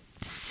finally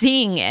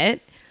seeing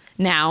it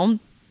now,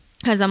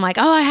 because I'm like,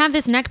 oh, I have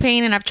this neck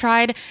pain and I've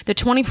tried the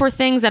 24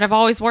 things that have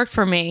always worked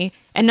for me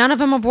and none of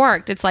them have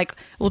worked. It's like,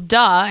 well,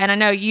 duh. And I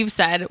know you've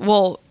said,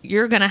 well,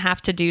 you're going to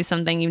have to do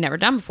something you've never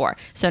done before.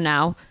 So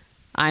now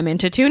I'm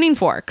into tuning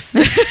forks.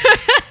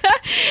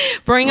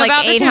 bring like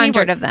about the 800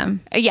 tuning of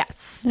them.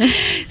 Yes.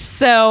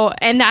 So,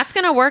 and that's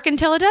going to work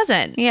until it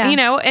doesn't. Yeah. You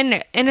know,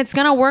 and it's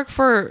going to work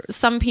for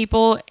some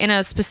people in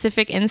a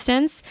specific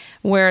instance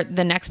where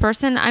the next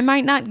person, I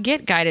might not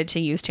get guided to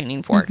use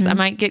tuning forks. I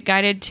might get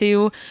guided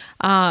to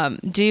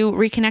do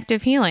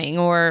reconnective healing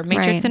or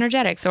matrix Right.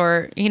 energetics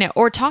or, you know,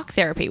 or talk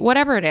therapy,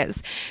 whatever it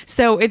is.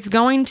 So it's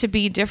going to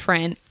be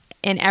different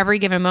in every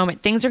given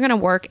moment. Things are going to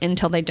work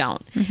until they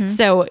don't.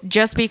 So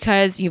just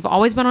because you've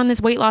always been on this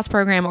weight loss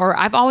program, or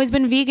I've always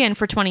been vegan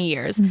for 20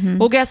 years,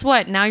 well, guess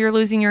what? Now you're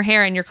losing your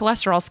hair and your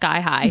cholesterol sky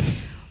high.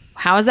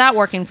 How is that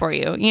working for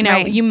you? You know,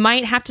 Right. you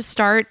might have to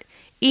start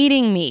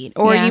eating meat,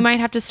 or Yeah. you might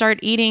have to start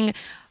eating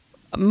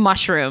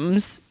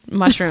mushrooms.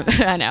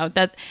 I know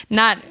that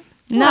not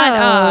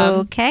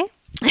okay.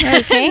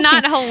 Okay.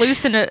 not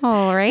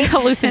All right.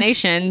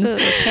 hallucinations.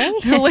 Okay.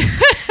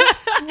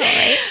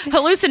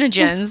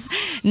 Hallucinogens,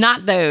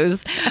 not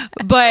those.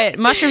 But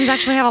mushrooms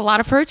actually have a lot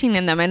of protein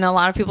in them, and a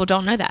lot of people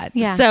don't know that.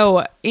 Yeah.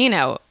 So, you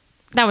know,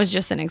 that was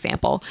just an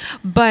example.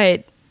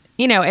 But,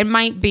 you know, it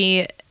might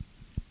be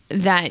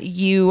that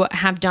you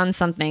have done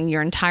something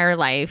your entire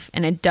life,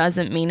 and it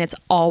doesn't mean it's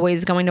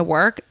always going to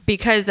work,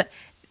 because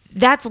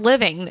that's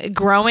living.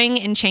 Growing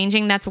and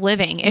changing, that's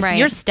living. If Right.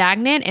 you're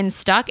stagnant and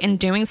stuck and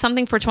doing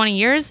something for 20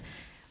 years,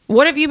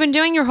 what have you been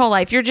doing your whole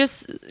life?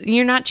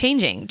 You're not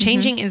changing.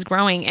 Changing is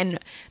growing, and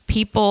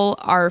people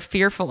are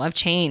fearful of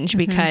change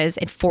because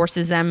it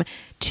forces them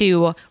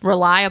to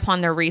rely upon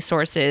their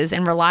resources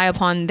and rely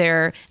upon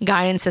their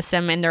guidance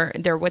system and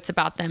their wits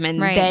about them. And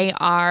Right. they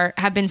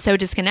have been so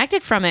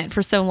disconnected from it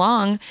for so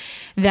long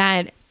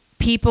that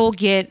people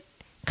get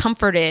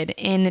comforted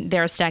in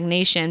their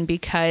stagnation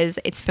because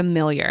it's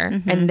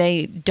familiar, and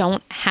they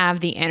don't have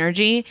the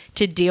energy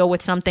to deal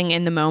with something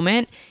in the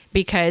moment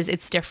because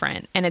it's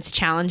different and it's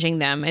challenging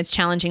them. It's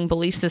challenging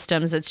belief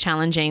systems. It's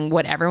challenging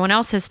what everyone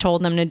else has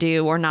told them to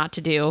do or not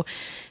to do.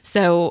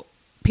 So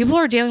people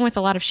are dealing with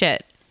a lot of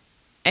shit.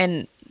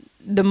 And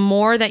the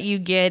more that you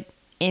get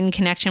in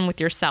connection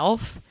with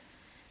yourself,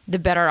 the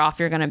better off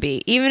you're going to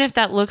be. Even if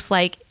that looks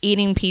like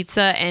eating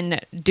pizza and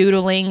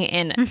doodling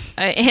in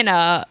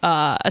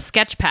a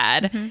sketch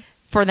pad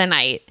for the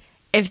night.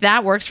 If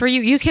that works for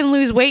you, you can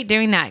lose weight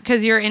doing that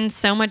because you're in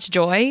so much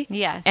joy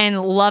Yes.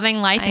 and loving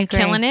life I and agree.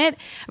 killing it,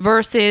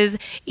 versus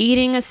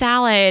eating a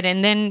salad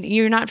and then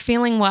you're not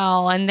feeling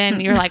well. And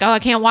then you're like, oh, I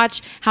can't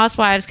watch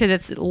Housewives because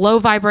it's low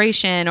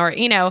vibration, or,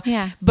 you know,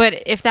 Yeah.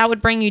 but if that would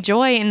bring you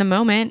joy in the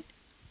moment,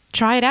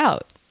 try it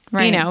out.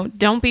 Right. You know,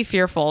 don't be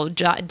fearful.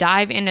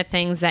 Dive into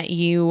things that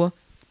you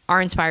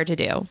are inspired to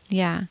do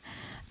Yeah.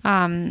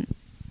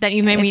 that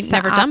you maybe It's the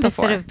never done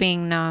opposite before. of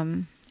being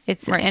numb.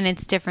 It's Right. and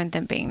it's different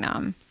than being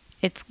numb.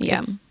 It's Yeah.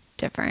 it's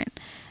different.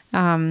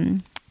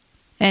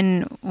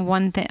 And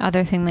one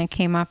other thing that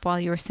came up while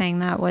you were saying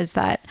that was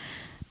that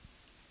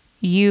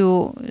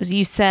you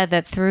said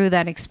that through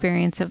that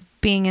experience of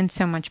being in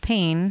so much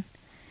pain,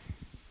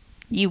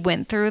 you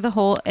went through the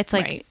whole. It's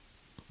like Right.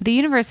 the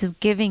universe is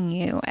giving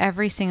you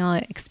every single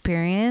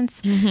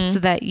experience so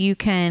that you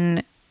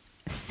can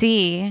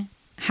see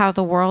how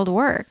the world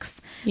works.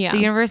 Yeah. The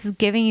universe is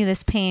giving you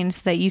this pain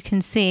so that you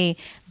can see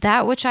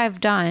that which I've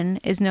done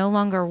is no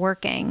longer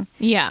working.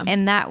 Yeah.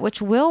 And that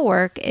which will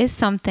work is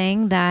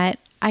something that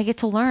I get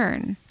to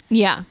learn.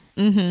 Yeah.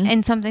 Mm-hmm.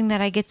 And something that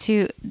I get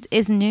to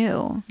is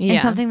new. Yeah.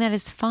 And something that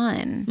is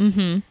fun.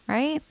 Mm-hmm.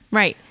 Right?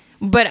 Right.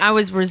 But I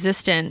was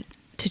resistant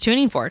to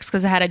tuning forks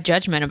because I had a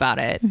judgment about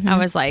it. I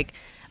was like,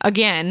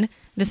 again,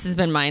 this has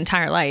been my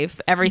entire life.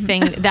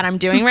 Everything that I'm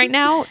doing right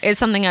now is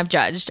something I've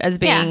judged as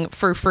being Yeah.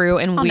 frou-frou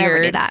and I'll weird.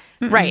 never do that.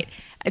 Mm-mm. Right.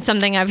 It's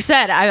something I've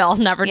said I'll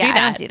never do Yeah, that.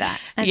 I don't do that.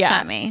 That's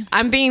not me.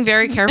 I'm being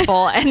very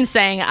careful and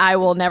saying I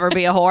will never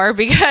be a whore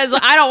because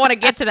I don't want to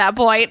get to that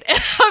point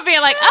of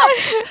being like,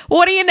 oh,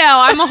 what do you know?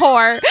 I'm a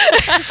whore.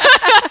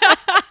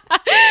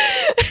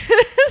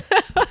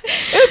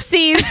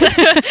 Oopsies.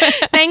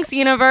 Thanks,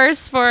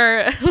 universe,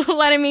 for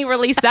letting me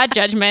release that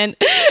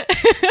judgment.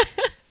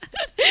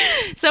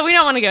 So we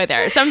don't want to go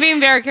there. So I'm being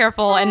very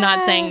careful and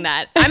not saying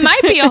that. I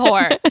might be a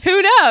whore.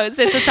 Who knows?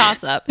 It's a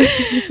toss-up.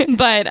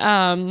 But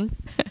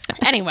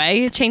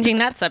anyway, changing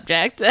that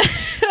subject. It's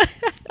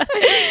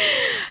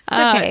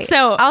okay.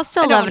 So I'll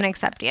still I don't- love and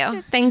accept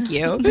you. Thank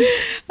you.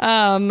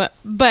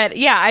 But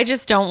yeah, I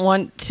just don't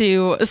want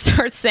to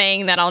start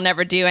saying that I'll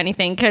never do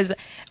anything, because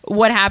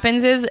what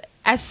happens is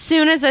as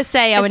soon as I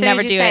say I As would soon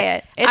never as do you say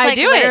it, It's I like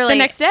do it the literally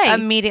next day.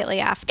 Immediately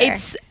after.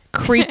 It's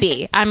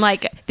creepy. I'm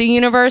like, the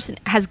universe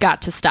has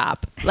got to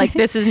stop. Like,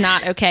 this is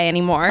not okay a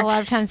anymore.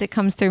 lot of times it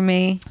comes through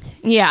me.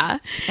 Yeah.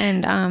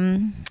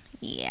 And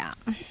yeah.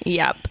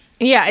 Yep.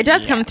 Yeah, it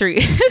does come through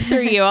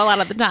you a lot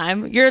of the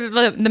time. You're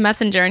the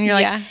messenger, and you're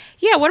Yeah. like,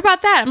 yeah, what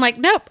about that? I'm like,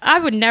 nope, I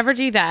would never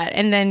do that.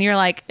 And then you're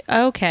like,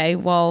 okay,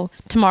 well,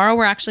 tomorrow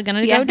we're actually going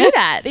to Yeah. go do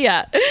that.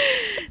 Yeah.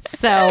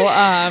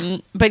 So,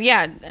 but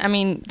yeah, I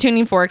mean,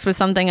 tuning forks was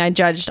something I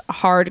judged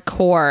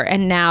hardcore.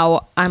 And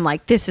now I'm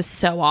like, this is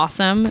so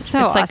awesome.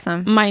 So it's awesome.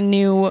 Like my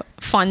new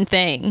fun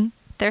thing.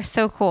 They're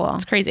so cool.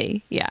 It's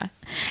crazy. Yeah.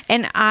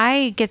 And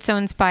I get so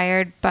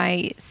inspired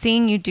by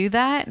seeing you do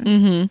that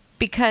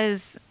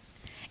because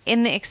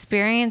in the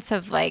experience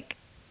of like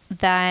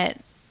that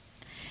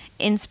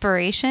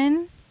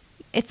inspiration,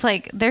 it's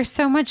like there's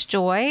so much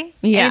joy.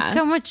 Yeah.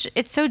 And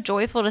it's so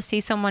joyful to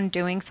see someone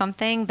doing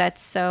something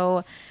that's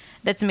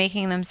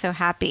making them so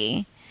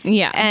happy.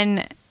 Yeah.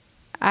 And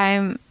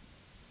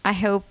I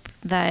hope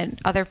that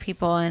other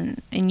people,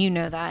 and you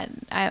know that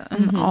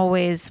I'm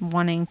always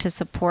wanting to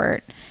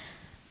support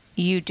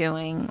you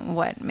doing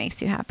what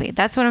makes you happy.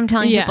 That's what I'm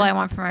telling people I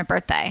want for my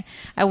birthday.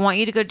 I want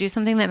you to go do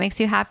something that makes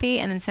you happy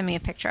and then send me a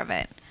picture of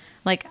it.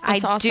 Like,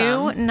 That's I do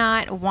awesome.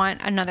 not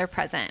want another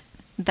present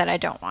that I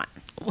don't want.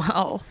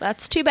 Well,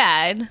 that's too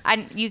bad.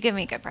 You give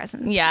me good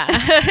presents. Yeah.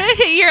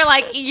 You're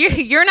like,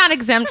 you're not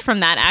exempt from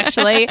that,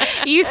 actually.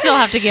 You still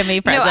have to give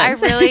me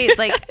presents. No, I really,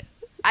 like,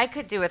 I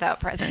could do without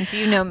presents.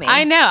 You know me.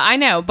 I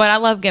know. But I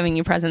love giving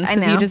you presents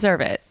because you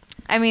deserve it.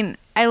 I mean,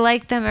 I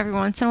like them every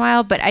once in a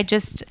while, but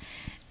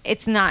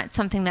it's not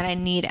something that I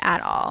need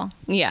at all.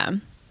 Yeah.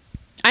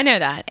 I know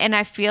that. And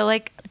I feel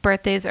like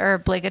birthdays are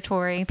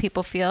obligatory.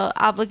 People feel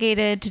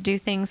obligated to do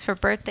things for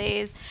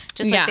birthdays,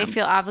 just like they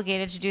feel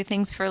obligated to do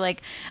things for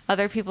like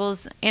other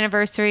people's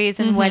anniversaries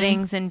and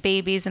weddings and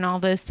babies and all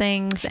those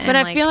things. And but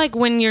I feel like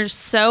when you're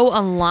so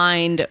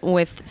aligned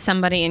with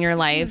somebody in your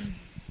life,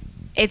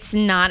 it's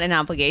not an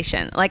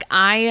obligation. Like,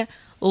 I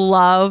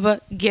love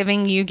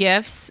giving you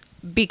gifts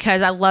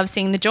because I love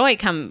seeing the joy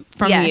come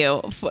from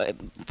you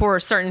for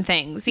certain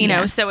things, you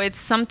know? So it's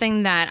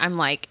something that I'm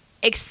like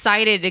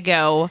excited to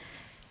go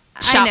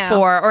shop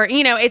for, or,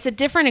 you know, it's a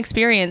different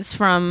experience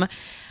from,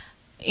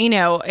 you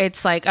know,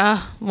 it's like,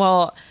 oh,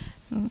 well,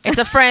 it's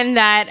a friend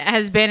that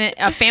has been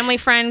a family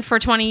friend for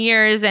 20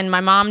 years and my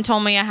mom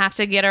told me I have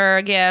to get her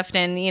a gift,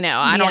 and, you know,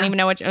 I don't even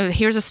know what,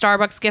 here's a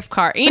Starbucks gift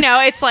card. You know,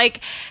 it's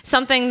like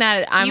something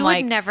that I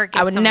would never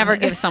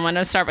give someone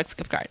a Starbucks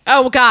gift card.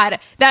 Oh God,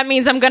 that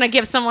means I'm going to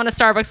give someone a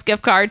Starbucks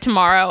gift card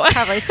tomorrow.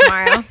 Probably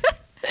tomorrow.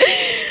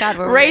 God,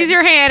 raise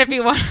your hand if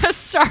you want a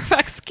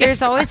Starbucks gift There's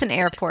card. always an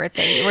airport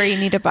where you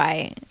need to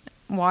buy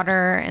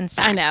water and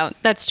snacks. I know,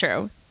 that's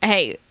true.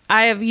 Hey,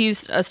 I have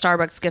used a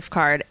Starbucks gift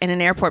card in an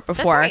airport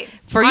before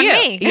for On you.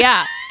 Me.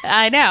 Yeah,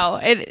 I know.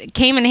 It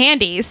came in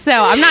handy. So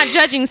I'm not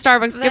judging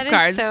Starbucks gift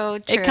cards. So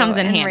true it comes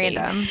in and handy.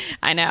 Random.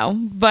 I know.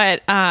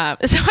 But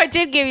so I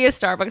did give you a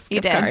Starbucks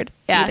gift card.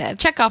 Yeah. You did.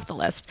 Check off the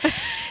list.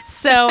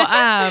 So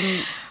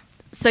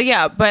so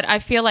yeah, but I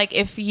feel like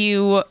if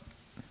you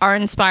are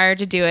inspired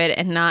to do it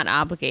and not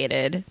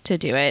obligated to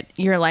do it,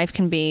 your life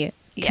can be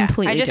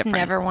completely I just different.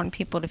 never want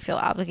people to feel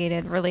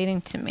obligated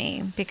relating to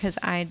me, because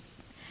I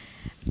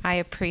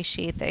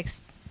appreciate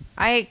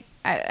I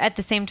at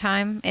the same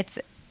time,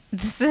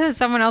 this is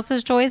someone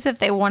else's choice if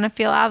they want to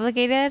feel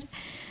obligated.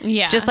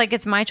 Yeah. Just like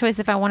it's my choice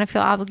if I want to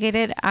feel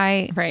obligated.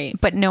 Right.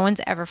 But no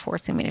one's ever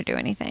forcing me to do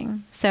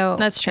anything. So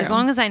that's true. As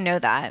long as I know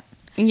that.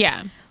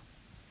 Yeah.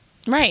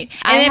 Right.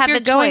 I have the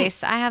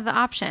choice. I have the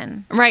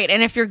option. Right.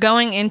 And if you're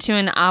going into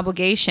an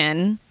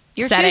obligation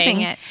you're setting,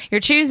 choosing it.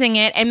 You're choosing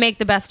it and make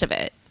the best of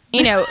it.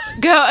 You know,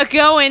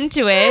 go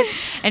into it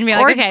and be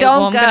like, or okay,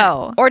 don't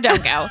well, go. Or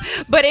don't go.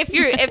 But if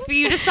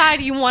you decide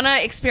you want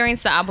to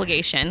experience the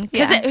obligation,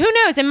 because who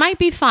knows, it might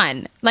be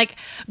fun. Like,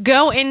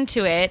 go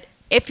into it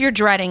if you're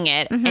dreading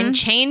it and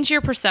change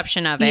your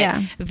perception of it.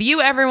 Yeah.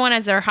 View everyone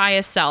as their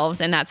highest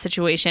selves in that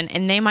situation,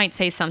 and they might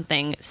say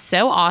something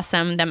so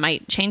awesome that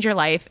might change your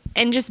life,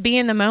 and just be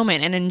in the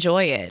moment and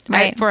enjoy it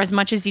for as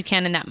much as you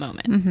can in that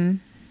moment. Mm-hmm.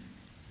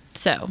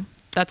 So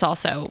that's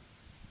also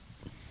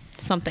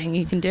something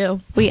you can do.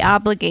 We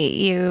obligate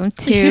you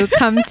to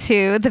come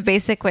to the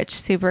Basic Witch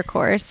Super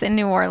Course in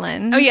New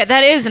Orleans. Oh yeah,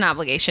 that is an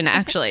obligation,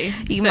 actually.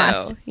 You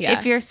must,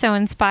 if you're so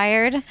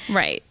inspired.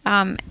 Right.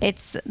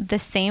 It's the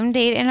same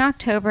date in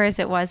October as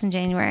it was in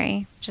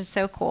January, which is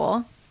so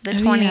cool. The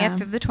 20th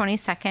through the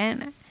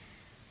 22nd.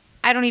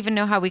 I don't even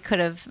know how we could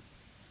have.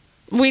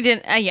 We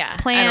didn't. Planned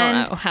I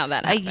don't know how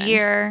that happened. A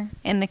year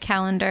in the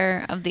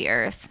calendar of the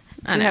Earth.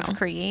 To have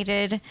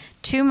created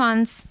 2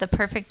 months, the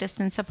perfect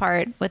distance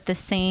apart, with the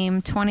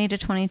same 20 to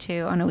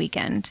 22 on a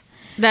weekend.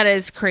 That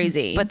is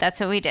crazy. But that's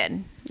what we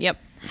did. Yep.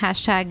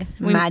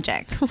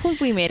 #magic.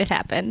 We made it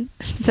happen.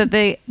 So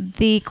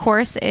the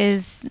course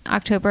is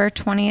October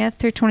 20th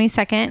through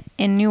 22nd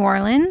in New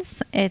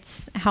Orleans.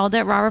 It's held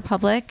at Raw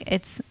Republic.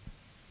 It's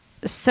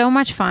so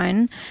much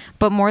fun,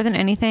 but more than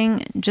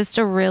anything, just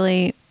a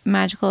really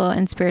magical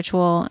and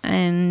spiritual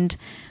and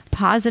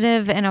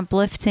positive and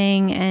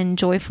uplifting and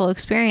joyful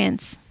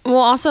experience. Well,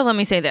 also, let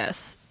me say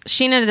this.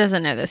 Sheena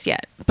doesn't know this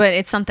yet, but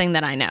it's something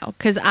that I know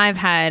because I've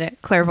had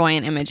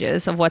clairvoyant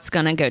images of what's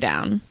going to go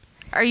down.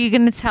 Are you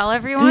going to tell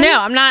everyone?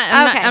 No, I'm not.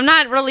 I'm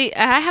not really.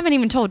 I haven't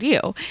even told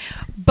you,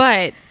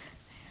 but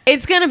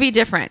it's going to be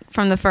different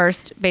from the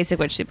first Basic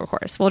Witch Super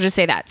Course. We'll just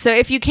say that. So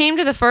if you came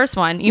to the first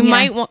one, you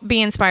might be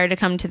inspired to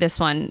come to this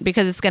one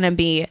because it's going to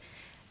be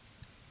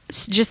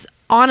just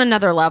on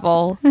another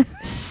level.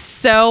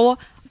 So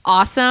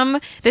awesome.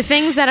 The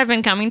things that have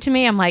been coming to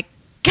me, I'm like,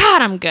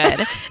 God, I'm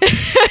good.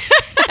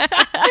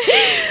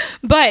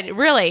 But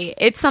really,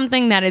 it's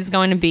something that is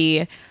going to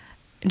be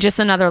just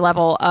another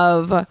level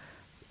of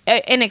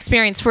an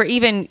experience for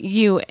even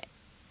you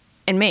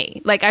and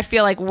me. Like, I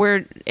feel like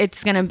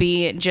it's going to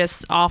be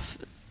just off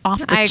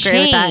the I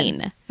agree chain.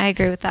 with that. I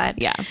agree with that.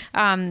 Yeah.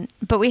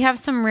 But we have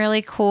some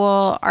really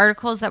cool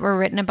articles that were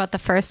written about the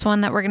first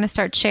one that we're going to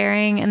start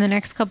sharing in the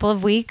next couple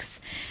of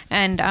weeks.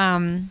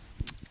 And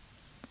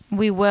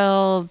we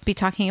will be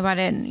talking about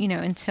it,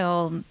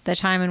 until the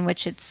time in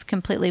which it's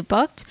completely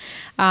booked.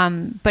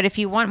 But if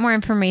you want more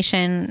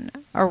information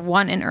or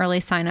want an early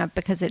sign up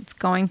because it's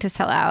going to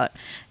sell out,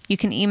 you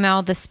can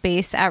email the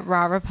space at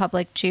Raw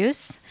Republic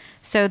Juice.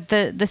 So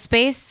the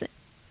space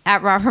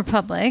at Raw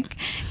Republic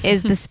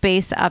is the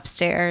space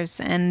upstairs,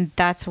 and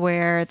that's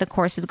where the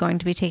course is going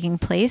to be taking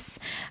place.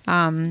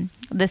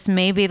 This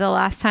may be the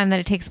last time that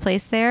it takes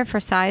place there for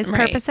size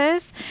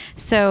purposes.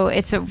 So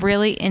it's a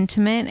really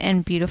intimate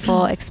and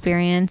beautiful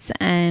experience,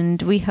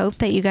 and we hope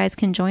that you guys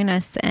can join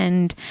us.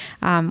 And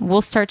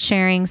we'll start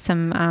sharing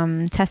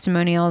some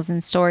testimonials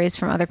and stories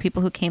from other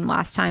people who came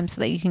last time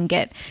so that you can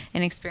get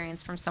an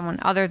experience from someone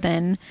other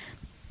than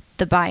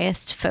the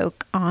biased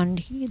folk on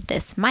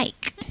this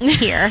mic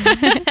here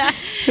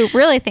who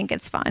really think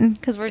it's fun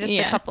because we're just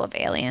a couple of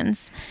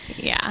aliens.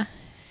 Yeah.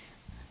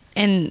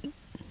 And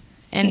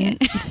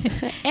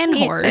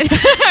whores.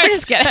 I'm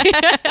just kidding.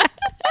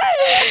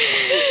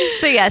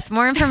 So yes,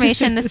 more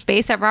information, the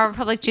space at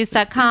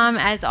rawrepublicjuice.com.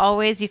 As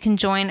always, you can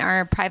join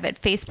our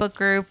private Facebook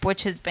group,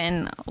 which has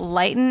been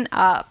lighting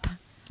up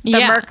the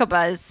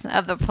Merkabas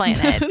of the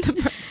planet.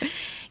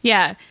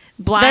 Yeah.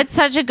 That's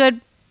such a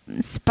good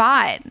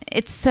spot.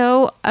 It's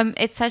so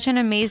it's such an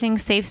amazing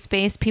safe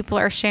space. People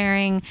are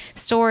sharing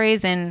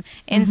stories and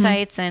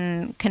insights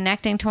and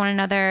connecting to one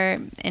another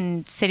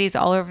in cities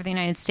all over the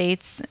United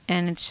States,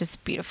 and it's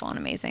just beautiful and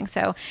amazing.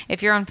 So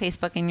if you're on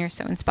Facebook and you're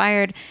so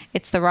inspired,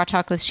 it's the Raw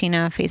Talk with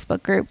Sheena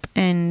Facebook group,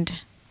 and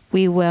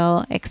we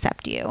will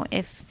accept you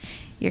if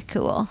you're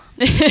cool.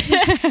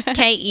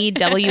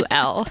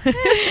 KEWL.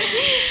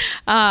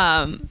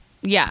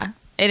 Yeah.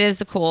 It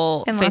is a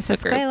cool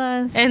Facebook group.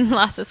 In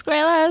Las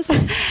Escuelas.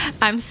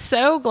 I'm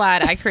so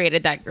glad I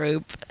created that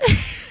group.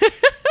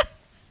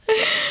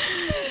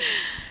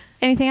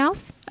 Anything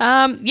else?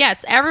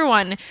 Yes,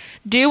 everyone,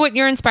 do what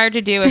you're inspired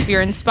to do. If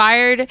you're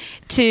inspired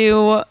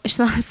to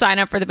sign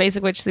up for the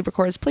Basic Witch Sleeper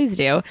Course, please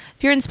do.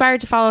 If you're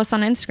inspired to follow us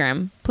on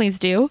Instagram, please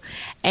do.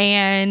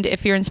 And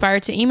if you're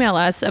inspired to email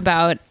us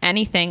about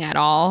anything at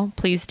all,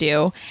 please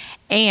do.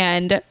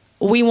 And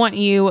we want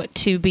you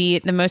to be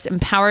the most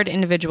empowered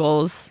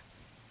individuals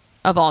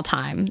of all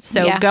time.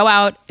 So go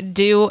out,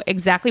 do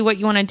exactly what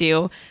you want to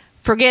do.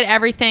 Forget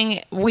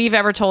everything we've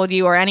ever told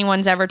you or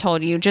anyone's ever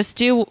told you. Just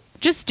do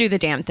the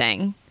damn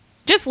thing.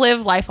 Just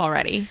live life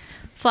already.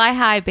 Fly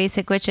high,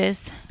 basic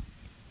witches.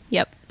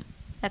 Yep.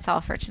 That's all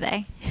for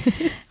today.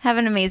 Have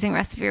an amazing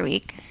rest of your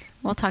week.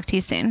 We'll talk to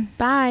you soon.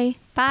 Bye.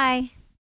 Bye.